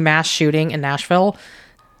disgusting mass shooting in Nashville?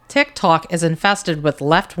 Tik Tok is infested with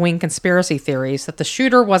left-wing conspiracy theories that the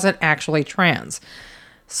shooter wasn't actually trans.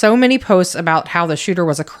 So many posts about how the shooter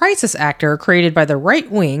was a crisis actor created by the right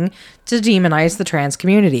wing to demonize the trans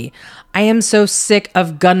community. I am so sick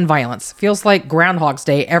of gun violence. Feels like Groundhog's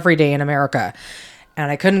Day every day in America. And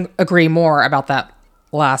I couldn't agree more about that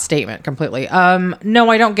last statement completely. No,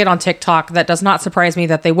 I don't get on TikTok. That does not surprise me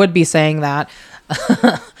that they would be saying that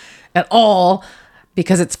at all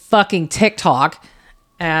because it's fucking TikTok.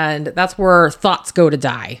 And that's where thoughts go to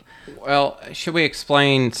die. Well, should we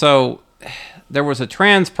explain? So... there was a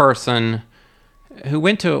trans person who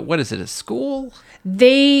went to, a school?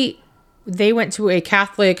 They went to a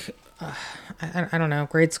Catholic, I don't know,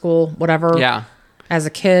 grade school, whatever. Yeah. As a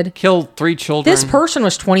kid. Killed 3 children. This person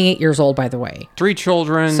was 28 years old, by the way. 3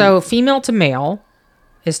 children. So female to male,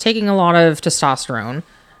 is taking a lot of testosterone.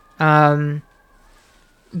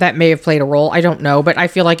 That may have played a role. I don't know. But I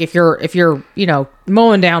feel like if you're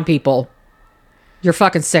mowing down people, you're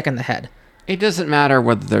fucking sick in the head. It doesn't matter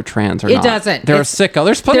whether they're trans or not. It doesn't. They're sicko.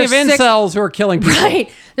 There's plenty of incels who are killing people.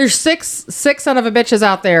 Right. There's six son of a bitches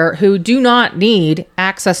out there who do not need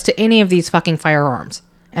access to any of these fucking firearms.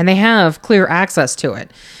 And they have clear access to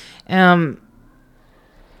it.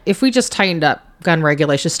 If we just tightened up gun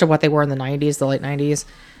regulations to what they were in the 90s, the late 90s,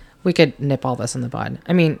 we could nip all this in the bud.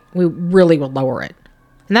 I mean, we really would lower it.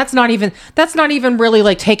 And that's not even really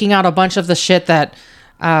like taking out a bunch of the shit that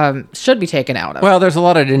should be taken out of. Well, there's a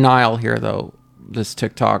lot of denial here, though. This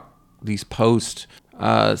TikTok, these posts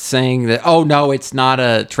saying that, oh, no, it's not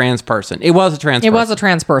a trans person. It was a trans person. It was a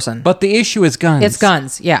trans person. But the issue is guns. It's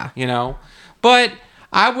guns, yeah. You know? But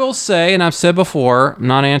I will say, and I've said before, I'm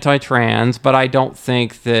not anti-trans, but I don't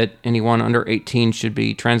think that anyone under 18 should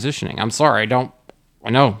be transitioning. I'm sorry. I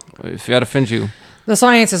know. If that offends you. The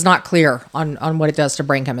science is not clear on what it does to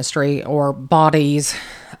brain chemistry or bodies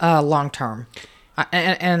long term.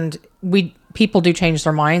 And people do change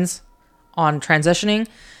their minds on transitioning,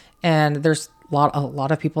 and there's a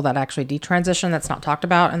lot of people that actually detransition that's not talked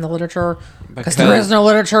about in the literature because there is no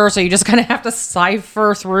literature, so you just kind of have to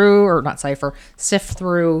sift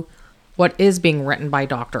through what is being written by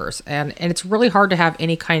doctors, and it's really hard to have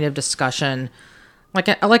any kind of discussion, like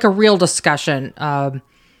a real discussion,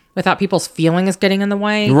 without people's feelings getting in the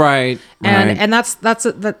way, right? And that's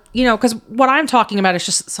because what I'm talking about is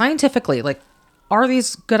just scientifically, like, are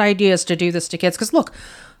these good ideas to do this to kids? Because look,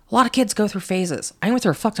 a lot of kids go through phases. I went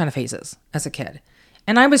through a fuck ton of phases as a kid,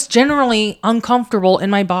 and I was generally uncomfortable in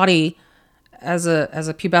my body as a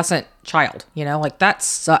pubescent child. Like, that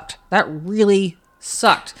sucked. That really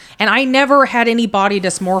sucked. And I never had any body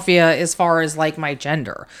dysmorphia as far as like my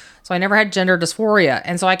gender. So I never had gender dysphoria,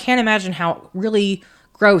 and so I can't imagine how really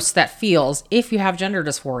gross that feels if you have gender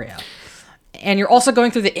dysphoria. And you're also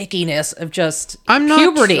going through the ickiness of just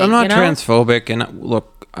puberty. I'm not transphobic, and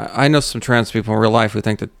look, I know some trans people in real life who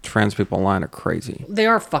think that trans people online are crazy. They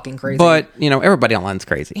are fucking crazy. But, everybody online's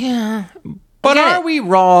crazy. Yeah. But are we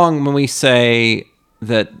wrong when we say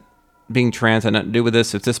that being trans had nothing to do with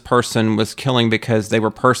this if this person was killing because they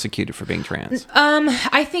were persecuted for being trans?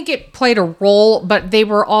 I think it played a role, but they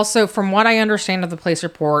were also, from what I understand of the police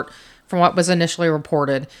report, from what was initially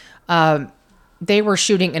reported, they were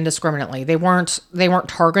shooting indiscriminately. They weren't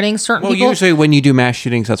targeting certain people. Well, usually when you do mass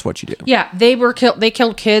shootings, that's what you do. Yeah, they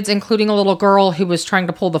killed kids, including a little girl who was trying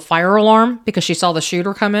to pull the fire alarm because she saw the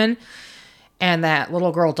shooter come in, and that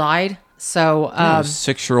little girl died. So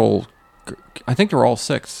 6-year-old, I think they're all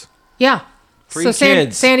 6. Yeah. Three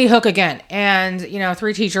kids. Sandy Hook again, and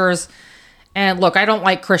 3 teachers. And look, I don't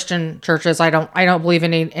like Christian churches. I don't believe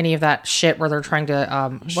in any of that shit where they're trying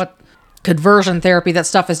to conversion therapy. That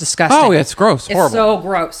stuff is disgusting. Oh, yeah, it's gross. Horrible. It's so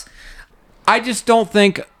gross. I just don't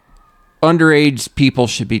think underage people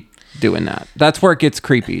should be doing that. That's where it gets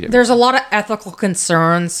creepy. There's a lot of ethical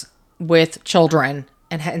concerns with children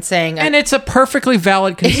and saying... And it's a perfectly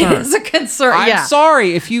valid concern. It is a concern, I'm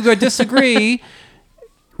sorry. If you disagree,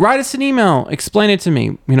 write us an email. Explain it to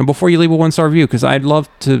me, before you leave a 1-star review, because I'd love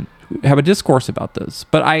to have a discourse about this.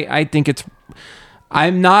 But I think it's...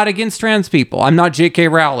 I'm not against trans people. I'm not J.K.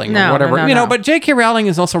 Rowling or whatever. No. But J.K. Rowling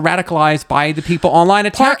is also radicalized by the people online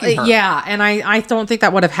attacking her. Yeah, and I don't think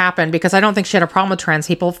that would have happened because I don't think she had a problem with trans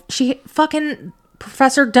people.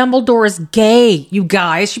 Professor Dumbledore is gay, you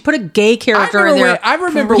guys. She put a gay character in there. I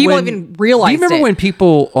remember people even realized it. Do you remember when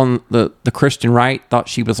people on the Christian right thought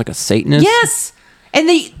she was like a Satanist? Yes. And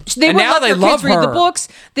they wouldn't let their kids read the books.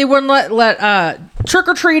 They wouldn't let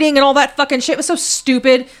trick-or-treating and all that fucking shit. It was so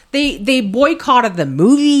stupid. They boycotted the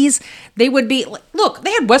movies. They would be... Look,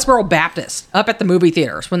 they had Westboro Baptist up at the movie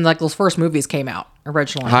theaters when those first movies came out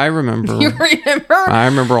originally. I remember. You remember? I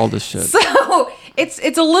remember all this shit. So, it's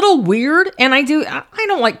a little weird, and I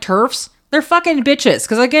don't like TERFs. They're fucking bitches.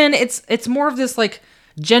 Because, again, it's more of this, like...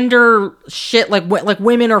 gender shit, like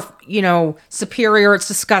women are superior. It's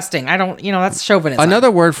disgusting. I don't that's chauvinism.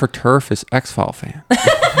 Another word for TERF is X-File fan.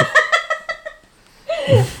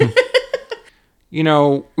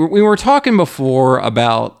 We were talking before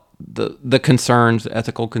about the concerns, the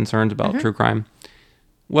ethical concerns about true crime.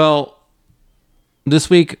 Well, this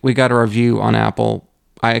week we got a review on Apple.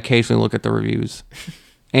 I occasionally look at the reviews,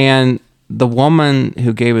 and the woman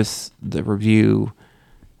who gave us the review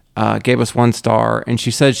gave us 1 star, and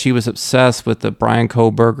she said she was obsessed with the Brian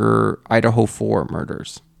Kohberger Idaho 4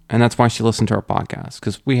 murders, and that's why she listened to our podcast,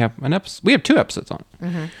 because we have 2 episodes on it.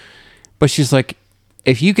 Mm-hmm. But she's like,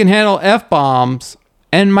 if you can handle F-bombs,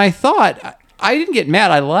 and my thought, I didn't get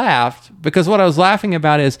mad, I laughed, because what I was laughing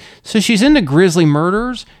about is, so she's into grisly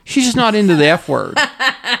murders, she's just not into the F word.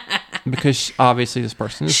 Because obviously this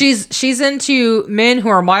person is... She's into men who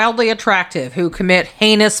are mildly attractive, who commit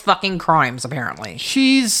heinous fucking crimes, apparently.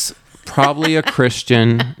 She's probably a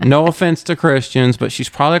Christian. No offense to Christians, but she's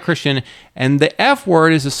probably a Christian. And the F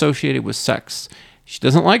word is associated with sex. She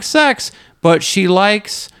doesn't like sex, but she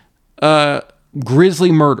likes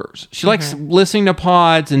grisly murders. She likes listening to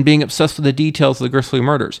pods and being obsessed with the details of the grisly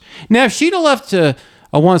murders. Now, if she'd have left a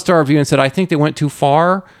 1-star review and said, I think they went too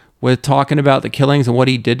far with talking about the killings and what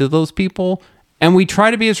he did to those people, and we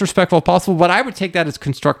try to be as respectful as possible, but I would take that as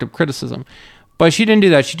constructive criticism. But she didn't do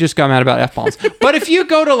that. She just got mad about F-bombs. But if you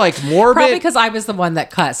go to like Morbid... Probably because I was the one that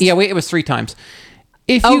cussed. Yeah, wait, it was 3 times.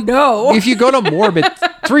 If you go to Morbid...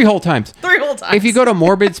 3 whole times. 3 whole times. If you go to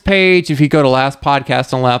Morbid's page, if you go to Last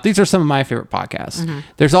Podcast on Left, these are some of my favorite podcasts. Mm-hmm.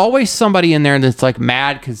 There's always somebody in there that's like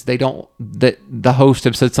mad because that the host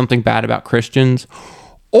have said something bad about Christians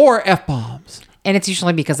or F-bombs. And it's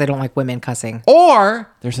usually because they don't like women cussing. Or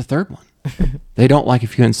there's a third one. They don't like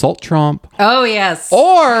if you insult Trump. Oh, yes.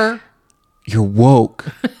 Or you're woke.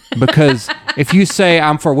 Because if you say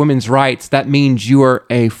I'm for women's rights, that means you are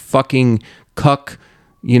a fucking cuck,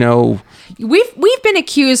 you know. We've been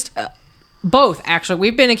accused, both actually.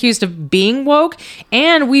 We've been accused of being woke,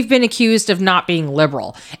 and we've been accused of not being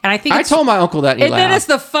liberal. And I think I told my uncle that, and he laughed. That is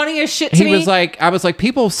the funniest shit to me. He was like, I was like,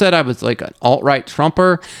 people said I was like an alt-right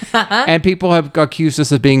Trumper, and people have accused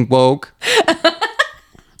us of being woke.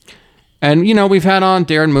 And, you know, we've had on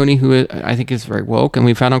Darren Mooney, who I think is very woke, and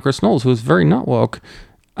we've had on Chris Knowles, who is very not woke.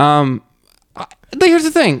 Here's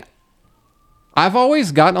the thing. I've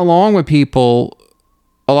always gotten along with people,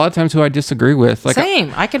 a lot of times, who I disagree with. Like,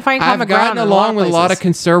 same. I can find common ground. I've gotten along with a lot of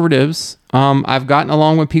conservatives. I've gotten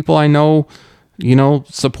along with people I know, you know,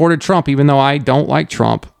 supported Trump, even though I don't like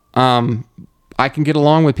Trump. I can get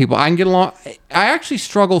along with people. I can get along. I actually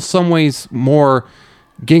struggle some ways more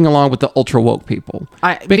getting along with the ultra woke people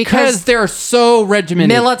because they're so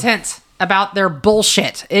regimented, militant about their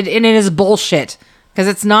bullshit. And it is bullshit because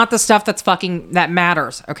it's not the stuff that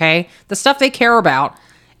matters. Okay, the stuff they care about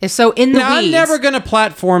is so in the weeds. I'm never gonna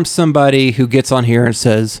platform somebody who gets on here and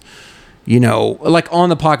says, you know, like on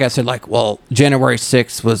the podcast, said like, well, January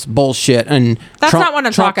 6th was bullshit, and that's not what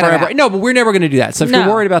I'm talking about. No, but we're never gonna do that. So if you're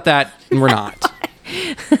worried about that, we're not.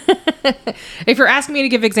 If you're asking me to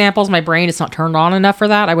give examples, my brain is not turned on enough for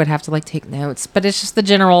that. I would have to like take notes, but it's just the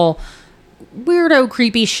general weirdo,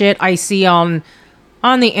 creepy shit I see on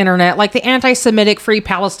the internet, like the anti-Semitic Free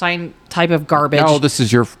Palestine type of garbage. Oh, this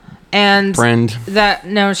is your friend.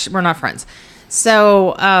 We're not friends.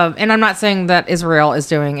 So, and I'm not saying that Israel is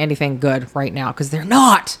doing anything good right now because they're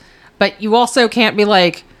not. But you also can't be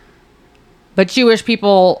like, but Jewish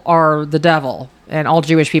people are the devil and all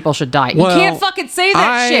Jewish people should die. Well, you can't fucking say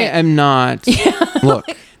that shit. I am not. Look,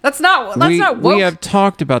 that's not woke. We have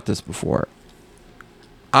talked about this before.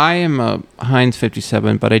 I am a Heinz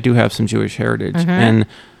 57, but I do have some Jewish heritage. Mm-hmm. And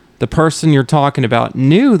the person you're talking about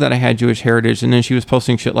knew that I had Jewish heritage, and then she was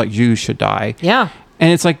posting shit like Jews should die. Yeah.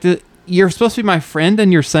 And it's like, you're supposed to be my friend,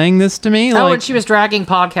 and you're saying this to me? Oh, and she was dragging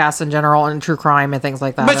podcasts in general and true crime and things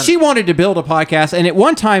like that. But she wanted to build a podcast, and at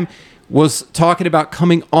one time was talking about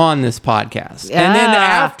coming on this podcast. Yeah. And then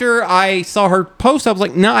after I saw her post, I was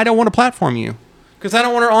like, no, I don't want to platform you. Because I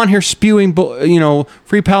don't want her on here spewing, you know,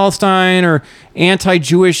 Free Palestine or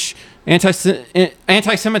anti-Jewish,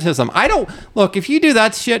 anti-Semitism. I don't... Look, if you do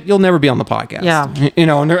that shit, you'll never be on the podcast. Yeah. You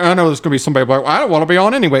know, and I know there's going to be somebody like, I don't want to be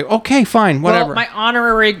on anyway. Okay, fine, whatever. Well, my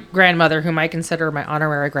honorary grandmother, whom I consider my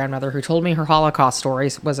honorary grandmother, who told me her Holocaust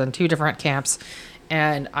stories, was in 2 different camps.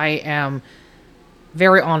 And I am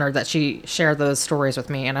very honored that she shared those stories with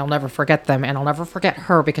me, and I'll never forget them, and I'll never forget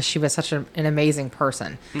her because she was such an amazing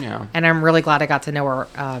person. Yeah. And I'm really glad I got to know her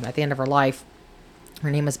at the end of her life. Her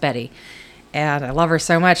name is Betty, and I love her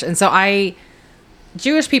so much. And so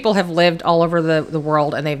Jewish people have lived all over the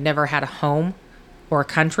world, and they've never had a home or a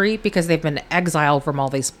country because they've been exiled from all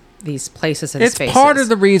these places and spaces. It's part of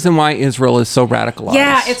the reason why Israel is so radicalized.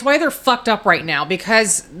 Yeah, it's why they're fucked up right now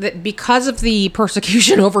because of the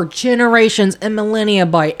persecution over generations and millennia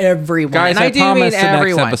by everyone. Guys, and I do mean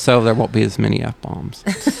everyone. Next episode there won't be as many F-bombs.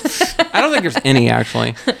 I don't think there's any,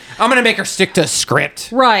 actually. I'm going to make her stick to a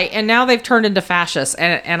script. Right, and now they've turned into fascists,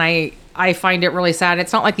 and I find it really sad.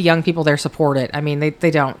 It's not like the young people there support it. I mean,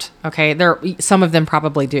 they don't, okay? Some of them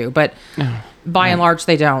probably do, but by and large,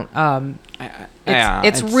 they don't.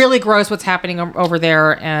 It's really gross what's happening over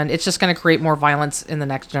there, and it's just going to create more violence in the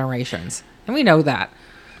next generations. And we know that.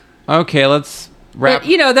 Okay, let's wrap. But,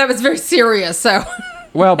 you know, that was very serious, so.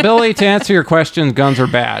 Well, Billy, to answer your question, guns are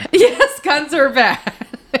bad. Yes, guns are bad.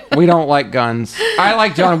 We don't like guns. I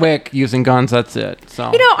like John Wick using guns, that's it.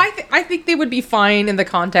 So, you know, I think they would be fine in the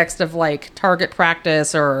context of, like, target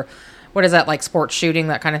practice or, what is that, like, sports shooting,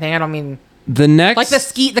 that kind of thing. I don't mean... like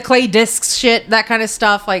the clay discs shit, that kind of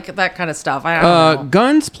stuff, I don't know.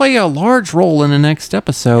 Guns play a large role in the next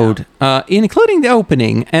episode, including the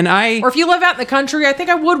opening. Or if you live out in the country, I think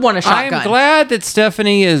I would want a shotgun. I'm glad that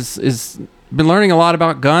Stephanie is been learning a lot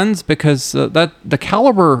about guns because that the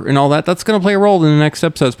caliber and all that's going to play a role in the next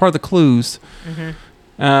episode. It's part of the clues.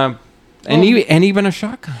 Mm-hmm. And even a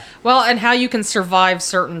shotgun. Well, and how you can survive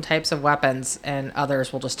certain types of weapons and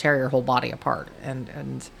others will just tear your whole body apart.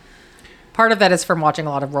 And Part of that is from watching a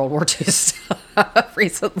lot of World War II stuff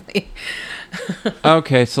recently.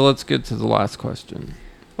 Okay, so let's get to the last question.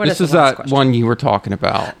 This is that one you were talking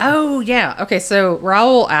about. Oh, yeah. Okay, so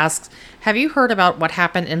Raul asks, have you heard about what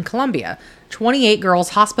happened in Colombia? 28 girls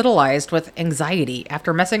hospitalized with anxiety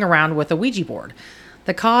after messing around with a Ouija board.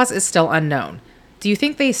 The cause is still unknown. Do you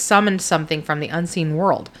think they summoned something from the unseen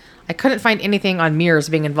world? I couldn't find anything on mirrors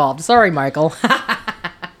being involved. Sorry, Michael.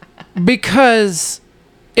 Because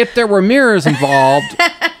if there were mirrors involved,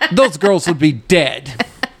 those girls would be dead.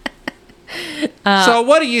 So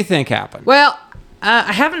what do you think happened? Well,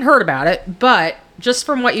 I haven't heard about it, but just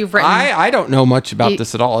from what you've written... I don't know much about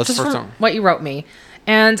this at all. It's just from what you wrote me.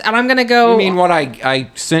 And I'm going to go... You mean what I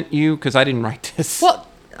sent you? Because I didn't write this. Well,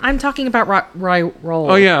 I'm talking about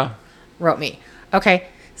Roll. Oh, yeah. Wrote me. Okay.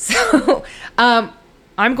 So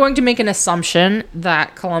I'm going to make an assumption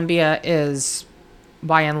that Colombia is,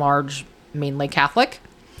 by and large, mainly Catholic.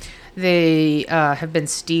 They have been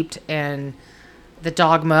steeped in the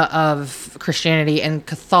dogma of Christianity and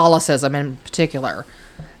Catholicism in particular.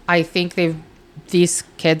 I think these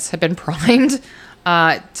kids have been primed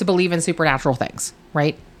to believe in supernatural things,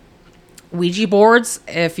 right? Ouija boards,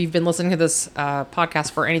 if you've been listening to this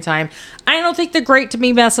podcast for any time, I don't think they're great to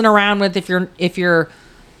be messing around with if you're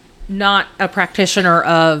not a practitioner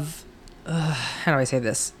of how do I say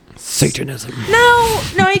this? Satanism. No,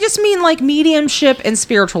 I just mean like mediumship and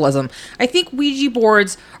spiritualism. I think Ouija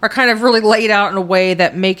boards are kind of really laid out in a way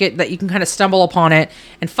that make it that you can kind of stumble upon it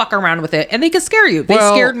and fuck around with it, and they can scare you. They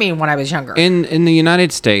scared me when I was younger. In the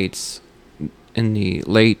United States, in the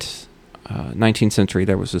late 19th century,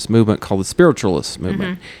 there was this movement called the spiritualist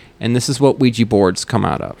movement. Mm-hmm. And this is what Ouija boards come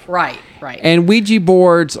out of. Right. And Ouija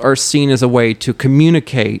boards are seen as a way to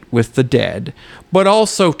communicate with the dead, but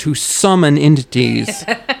also to summon entities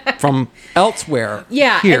from elsewhere.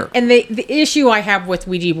 Yeah. Here. And the issue I have with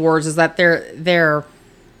Ouija boards is that they're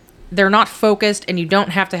not focused, and you don't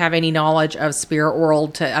have to have any knowledge of spirit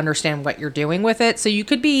world to understand what you're doing with it. So you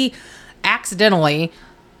could be accidentally,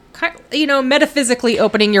 metaphysically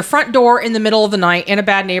opening your front door in the middle of the night in a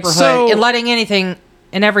bad neighborhood and letting anything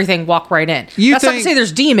and everything walk right in. That's not to say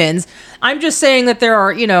there's demons. I'm just saying that there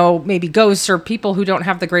are, maybe ghosts or people who don't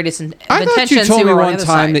have the greatest intentions. I thought you told me one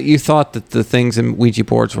time that you thought that the things in Ouija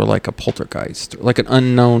boards were like a poltergeist, like an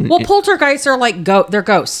unknown. Well, poltergeists are like they're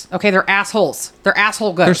ghosts. Okay, they're assholes. They're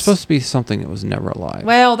asshole ghosts. They're supposed to be something that was never alive.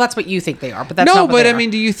 Well, that's what you think they are, but that's not what they are. I mean,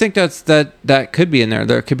 do you think that could be in there?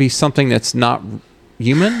 There could be something that's not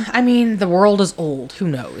human? I mean, the world is old. Who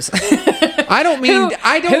knows? I don't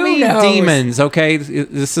mean demons, okay?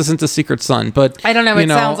 This isn't the Secret Son, but I don't know. It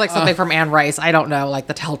sounds like something from Anne Rice. I don't know, like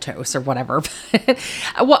the Teltos or whatever.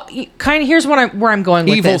 Well, kind of here's where I'm going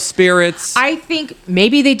with evil this. Spirits. I think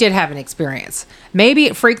maybe they did have an experience. Maybe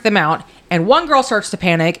it freaked them out, and one girl starts to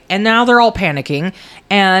panic, and now they're all panicking,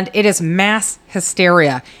 and it is mass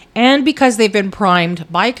hysteria. And because they've been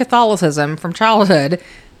primed by Catholicism from childhood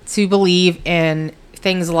to believe in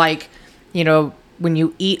things like, when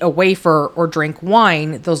you eat a wafer or drink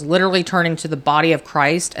wine, those literally turn into the body of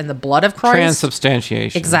Christ and the blood of Christ.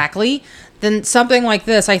 Transubstantiation. Exactly. Then something like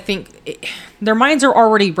this, I think their minds are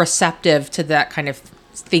already receptive to that kind of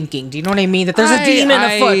thinking. Do you know what I mean? That there's a demon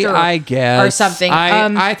afoot I guess. or something.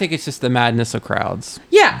 I think it's just the madness of crowds.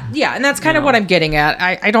 Yeah. And that's kind of what I'm getting at.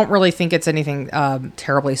 I don't really think it's anything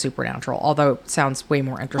terribly supernatural, although it sounds way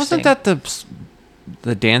more interesting. Wasn't that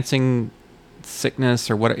the dancing sickness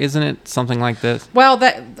or what? Isn't it something like this? Well,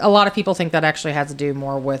 that a lot of people think that actually has to do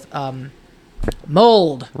more with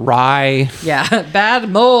mold. Rye. Yeah, bad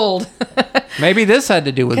mold. Maybe this had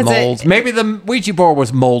to do with molds. Maybe the Ouija board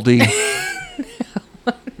was moldy.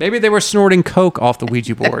 Maybe they were snorting coke off the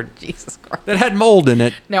Ouija board. Jesus Christ. That had mold in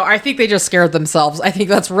it. No, I think they just scared themselves. I think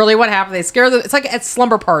that's really what happened. They scared them. It's like at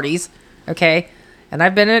slumber parties, okay? And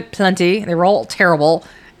I've been at plenty. They were all terrible.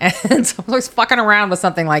 And someone's fucking around with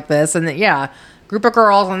something like this. And group of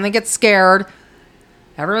girls, and they get scared.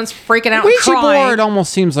 Everyone's freaking out and crying. Ouija board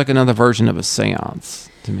almost seems like another version of a seance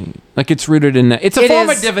to me. Like it's rooted in that. It's a form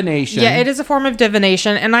of divination. Yeah, it is a form of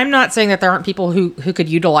divination. And I'm not saying that there aren't people who could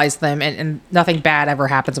utilize them and nothing bad ever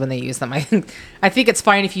happens when they use them. I think it's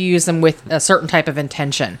fine if you use them with a certain type of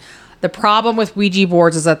intention. The problem with Ouija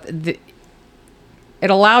boards is that it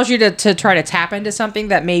allows you to try to tap into something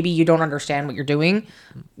that maybe you don't understand what you're doing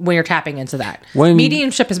when you're tapping into that.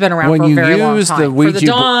 Mediumship has been around for a very long time. For the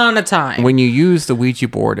dawn of time. When you use the Ouija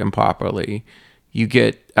board improperly, you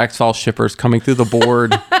get X-File shippers coming through the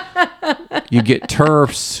board. You get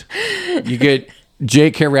TERFs. You get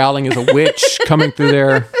J.K. Rowling as a witch coming through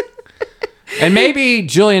there. And maybe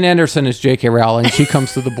Gillian Anderson is J.K. Rowling. She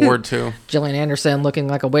comes through the board too. Gillian Anderson looking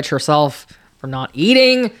like a witch herself for not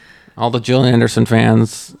eating. All the Gillian Anderson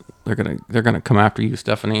fans, they're gonna come after you,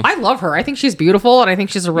 Stephanie. I love her. I think she's beautiful, and I think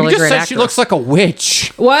she's a really you just great said actress. she looks like a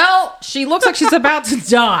witch. Well, she looks like she's about to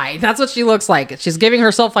die. That's what she looks like. She's giving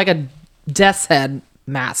herself like a death's head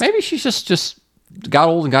mask. Maybe she's just got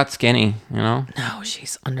old and got skinny, you know? No,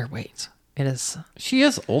 she's underweight. It is. She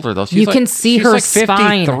is older though. You can see her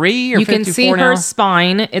spine. 53 or you can see 54 now. her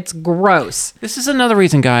spine. It's gross. This is another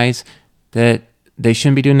reason, guys, that they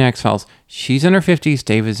shouldn't be doing the X-Files. She's in her 50s.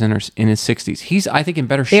 David's in his 60s. He's, I think, in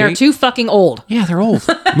better shape. They are too fucking old. Yeah, they're old.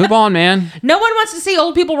 Move on, man. No one wants to see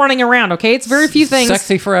old people running around, okay? It's very few things.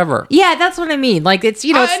 Sexy forever. Yeah, that's what I mean. Like, it's,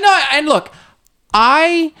 you know... And look,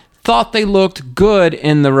 I thought they looked good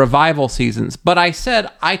in the revival seasons, but I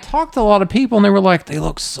talked to a lot of people and they were like, they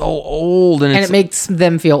look so old, and it makes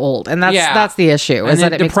them feel old, and that's the issue. And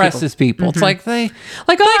it depresses people. It's like I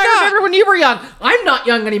remember when you were young. I'm not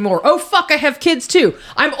young anymore. Oh fuck, I have kids too.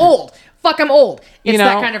 I'm old. Fuck, I'm old. It's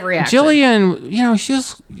that kind of reaction. Jillian,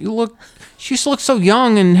 she used to look so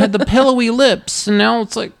young and had the pillowy lips, and now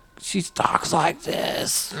it's like she talks like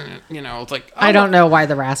this. It's like I don't know why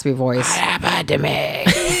the raspy voice. What happened to me?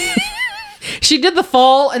 She did the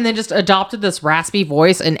fall and then just adopted this raspy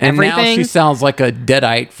voice and everything. And now she sounds like a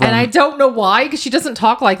deadite. And I don't know why, because she doesn't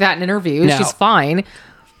talk like that in interviews. No. She's fine.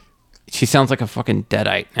 She sounds like a fucking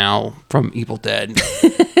deadite now from Evil Dead.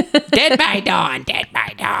 Dead by dawn, dead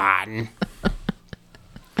by dawn.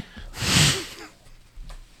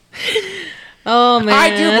 Oh, man.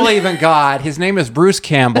 I do believe in God. His name is Bruce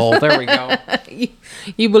Campbell. There we go.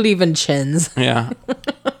 You believe in chins. Yeah.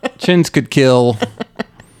 Chins could kill.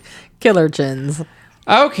 Killer chins.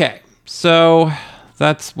 Okay. So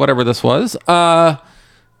that's whatever this was.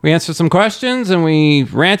 We answered some questions and we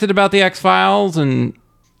ranted about the X-Files and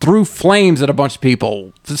threw flames at a bunch of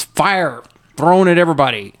people. Just fire thrown at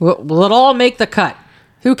everybody. Will it all make the cut?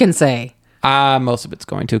 Who can say? Most of it's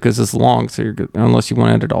going to, because it's long, so you're good, unless you want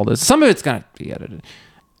to edit all this. Some of it's going to be edited.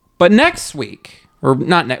 But next week, or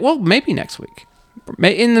not next, well, maybe next week.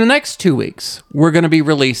 In the next 2 weeks, we're going to be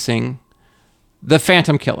releasing The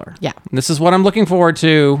Phantom Killer. Yeah. And this is what I'm looking forward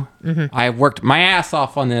to. Mm-hmm. I worked my ass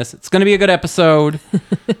off on this. It's going to be a good episode.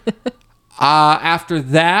 After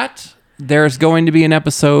that, there's going to be an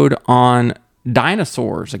episode on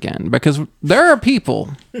dinosaurs again, because there are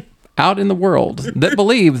people out in the world that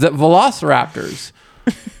believe that velociraptors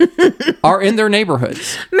are in their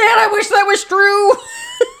neighborhoods. Man, I wish that was true.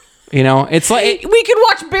 It's like we could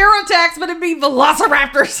watch bear attacks, but it'd be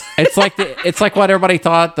velociraptors. it's like what everybody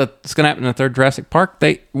thought that's going to happen in the third Jurassic Park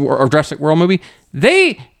or Jurassic World movie.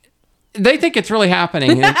 They think it's really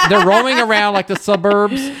happening. And they're roaming around like the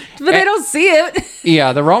suburbs, but they don't see it.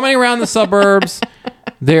 Yeah, they're roaming around the suburbs.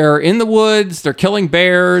 They're in the woods. They're killing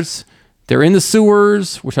bears. They're in the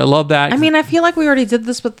sewers, which I love that. I mean, I feel like we already did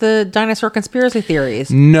this with the dinosaur conspiracy theories.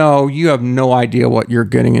 No, you have no idea what you're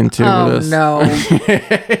getting into with this. No.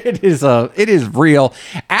 It is real.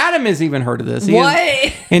 Adam has even heard of this.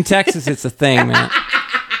 In Texas, it's a thing, man.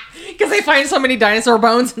 Because they find so many dinosaur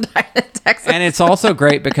bones in Texas. And it's also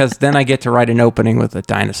great because then I get to write an opening with a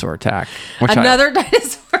dinosaur attack.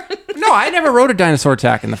 Dinosaur? No, I never wrote a dinosaur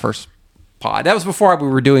attack in the first pod. That was before we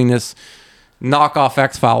were doing this knockoff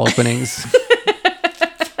X-File openings.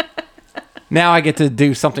 Now I get to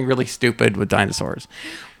do something really stupid with dinosaurs.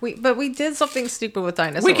 But we did something stupid with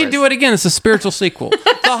dinosaurs. We can do it again. It's a spiritual sequel.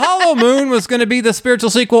 The Hollow Moon was going to be the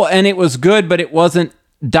spiritual sequel, and it was good, but it wasn't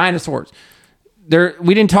dinosaurs.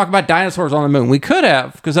 We didn't talk about dinosaurs on the moon. We could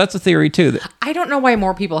have, because that's a theory too. I don't know why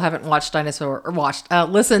more people haven't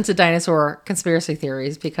listened to dinosaur conspiracy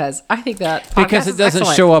theories, because I think that podcast because it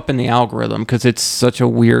doesn't show up in the algorithm because it's such a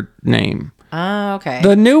weird name. Oh, okay.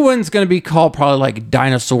 The new one's going to be called probably like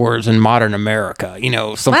Dinosaurs in Modern America.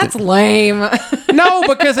 Something. That's lame. No,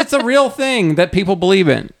 because it's a real thing that people believe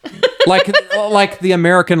in. Like the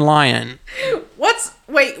American lion.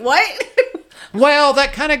 Wait, what? Well,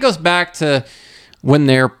 that kind of goes back to when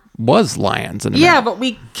there was lions in America. Yeah, but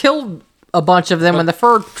we killed a bunch of them when the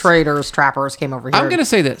fur trappers came over here. I'm going to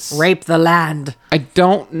say this. Rape the land. I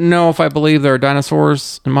don't know if I believe there are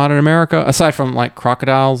dinosaurs in modern America, aside from like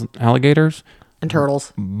crocodiles, and alligators. And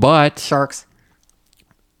turtles. But sharks.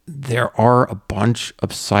 There are a bunch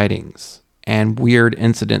of sightings and weird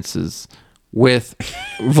incidences with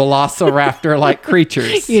velociraptor-like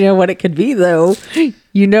creatures. You know what it could be, though?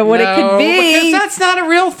 You know what it could be? Because that's not a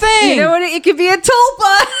real thing. You know what it could be? A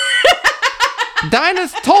tulpa.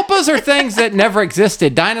 Tulpas are things that never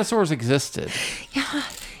existed. Dinosaurs existed.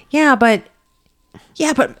 Yeah, but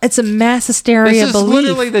it's a mass hysteria This is belief.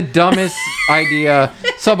 literally the dumbest idea.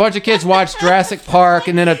 So a bunch of kids watch Jurassic Park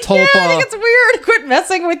and then a tulpa. Yeah, I think it's weird. Quit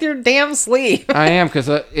messing with your damn sleep. I am, because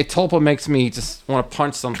tulpa makes me just want to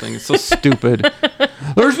punch something. It's so stupid.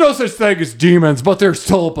 There's no such thing as demons, but there's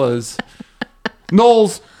tulpas.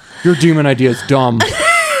 Knowles, your demon idea is dumb.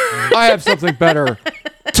 I have something better.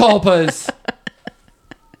 Tulpas.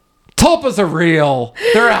 Tulpas are real.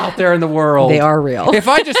 They're out there in the world. They are real. If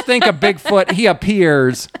I just think of Bigfoot, he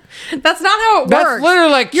appears. That's not how it works. That's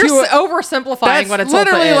literally like you're oversimplifying what a tulpa is. That's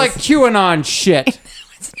literally like QAnon shit. No,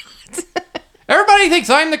 it's not. Everybody thinks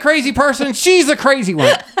I'm the crazy person. She's the crazy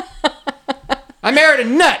one. I married a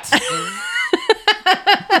nut.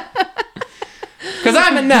 Because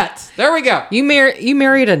I'm a nut. There we go. You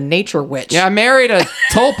married a nature witch. Yeah, I married a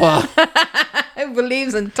tulpa. Who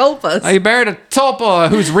believes in tulpas. I married a tulpa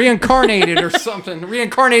who's reincarnated or something.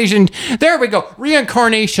 Reincarnation. There we go.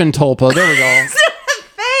 Reincarnation tulpa. There we go. Is that a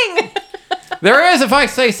thing? There is, if I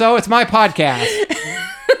say so. It's my podcast.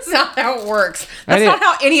 That's not how it works. That's not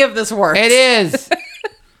how any of this works. It is.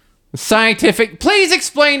 Scientific. Please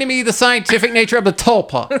explain to me the scientific nature of the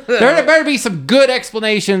tulpa. There better be some good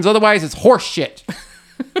explanations. Otherwise, it's horse shit.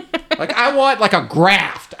 Like, I want like a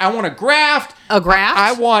graft. I want a graft. A graft?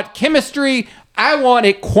 I want chemistry. I want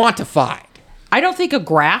it quantified. I don't think a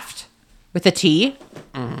graft with a T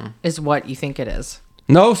is what you think it is.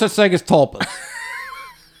 No such thing as tulpas.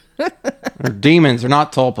 They're demons. They're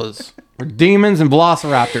not tulpas. They're demons and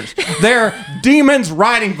velociraptors. They're demons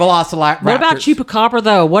riding velociraptors. What about Chupacabra,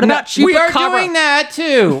 though? What about Chupacabra? We are doing that,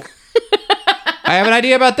 too. I have an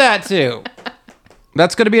idea about that, too.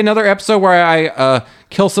 That's going to be another episode where I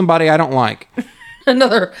kill somebody I don't like.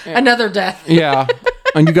 Another death. Yeah.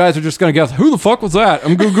 And you guys are just going to guess, who the fuck was that?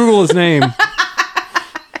 I'm going to Google his name.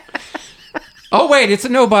 Oh, wait, it's a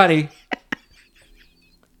nobody.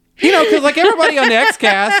 You know, because like everybody on the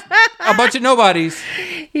X-Cast, a bunch of nobodies.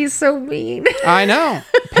 He's so mean. I know.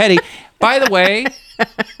 Petty. By the way,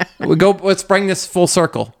 let's bring this full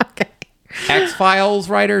circle. Okay. X-Files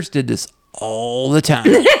writers did this all the time.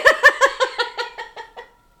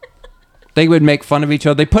 They would make fun of each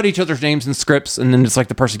other. They put each other's names in scripts, and then it's like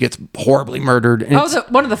the person gets horribly murdered. And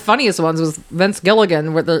one of the funniest ones was Vince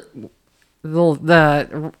Gilligan, where the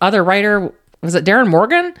other writer, was it Darren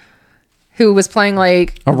Morgan? Who was playing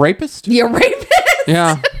like... A rapist? Yeah, a rapist.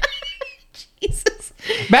 Yeah. Jesus.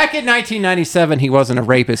 Back in 1997, he wasn't a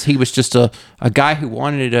rapist. He was just a guy who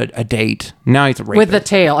wanted a date. Now he's a rapist. With a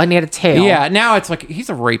tail. And he had a tail. Yeah, now it's like, he's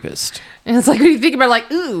a rapist. And it's like, when you think about it, like,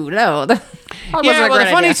 ooh, no. That yeah, well, the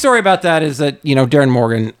funny story about that is that, you know, Darren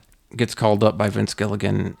Morgan gets called up by Vince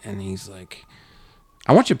Gilligan, and he's like,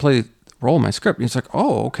 I want you to play the role in my script. And he's like,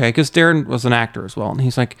 oh, okay, because Darren was an actor as well. And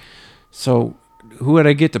he's like, so... who would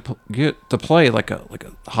I get to play, like a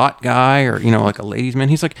hot guy or, you know, like a ladies' man?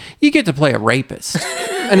 He's like, you get to play a rapist.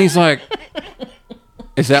 And he's like,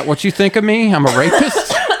 is that what you think of me? I'm a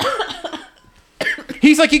rapist?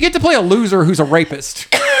 He's like, you get to play a loser who's a rapist.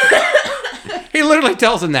 He literally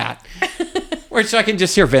tells him that. Which I can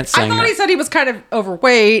just hear Vince saying. I thought he said he was kind of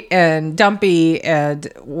overweight and dumpy and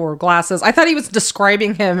wore glasses. I thought he was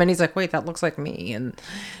describing him, and he's like, wait, that looks like me. And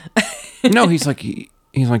no, he's like...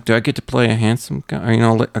 He's like, do I get to play a handsome guy? You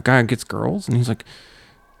know, a guy who gets girls? And he's like,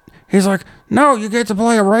 no, you get to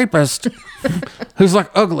play a rapist who's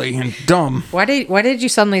like ugly and dumb. Why did you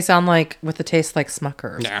suddenly sound like with a taste like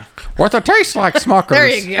Smuckers? Yeah, with a taste like Smuckers. There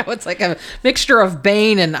you go. It's like a mixture of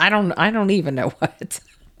Bane and I don't even know what.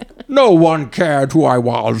 No one cared who I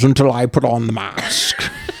was until I put on the mask.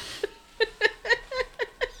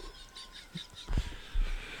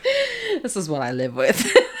 This is what I live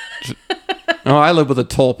with. No, I live with a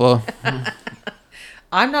tulpa.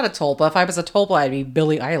 I'm not a tulpa. If I was a tulpa, I'd be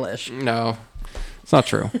Billie Eilish. No, it's not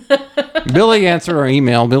true. Billy answered our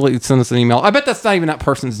email. Billy sent us an email. I bet that's not even that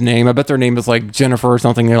person's name. I bet their name is like Jennifer or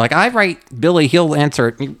something. They're like, I write Billy, he'll answer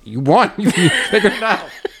it. You won. You figured it out.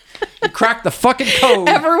 You cracked the fucking code.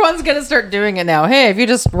 Everyone's going to start doing it now. Hey, if you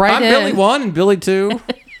just write I'm Billy 1 and Billy 2.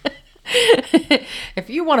 If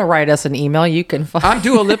you want to write us an email, you can I'm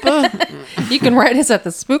Dua Lipa. You can write us at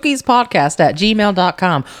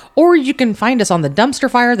thespookiespodcast@gmail.com, or you can find us on the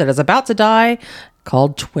dumpster fire that is about to die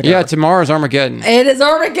called Twitter. Yeah, tomorrow's Armageddon. It is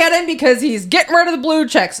Armageddon because he's getting rid of the blue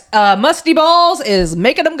checks. Musty Balls is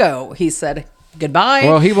making them go. He said goodbye.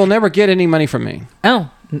 Well, he will never get any money from me.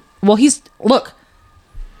 Oh, well, look,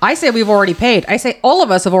 I say we've already paid. I say all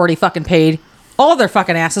of us have already fucking paid all their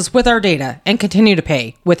fucking asses with our data and continue to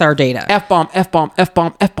pay with our data. F-bomb, F-bomb,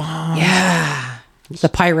 F-bomb, F-bomb. Yeah. The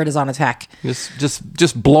pirate is on attack.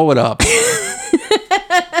 Just blow it up.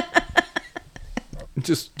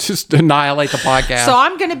 just annihilate the podcast. So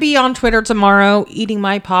I'm going to be on Twitter tomorrow eating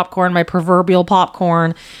my popcorn, my proverbial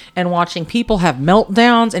popcorn, and watching people have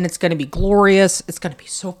meltdowns, and it's going to be glorious. It's going to be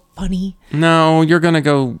so funny. No, you're going to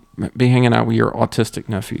go be hanging out with your autistic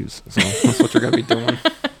nephews. So that's what you're going to be doing.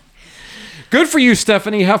 Good for you,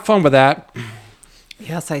 Stephanie. Have fun with that.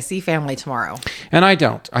 Yes, I see family tomorrow. And I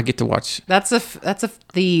don't. I get to watch. That's if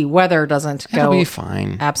the weather doesn't go. It'll be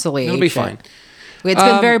fine. Absolutely. It'll be fine. It's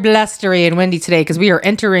been very blustery and windy today because we are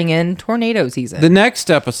entering in tornado season. The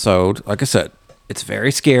next episode, like I said, it's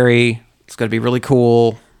very scary. It's going to be really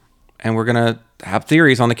cool. And we're going to have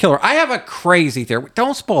theories on the killer. I have a crazy theory.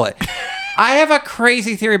 Don't spoil it. I have a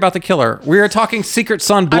crazy theory about the killer. We are talking Secret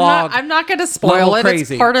Sun blog. I'm not going to spoil it.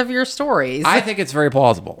 Crazy. It's part of your stories. I think it's very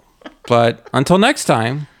plausible. But until next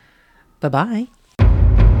time. Bye-bye.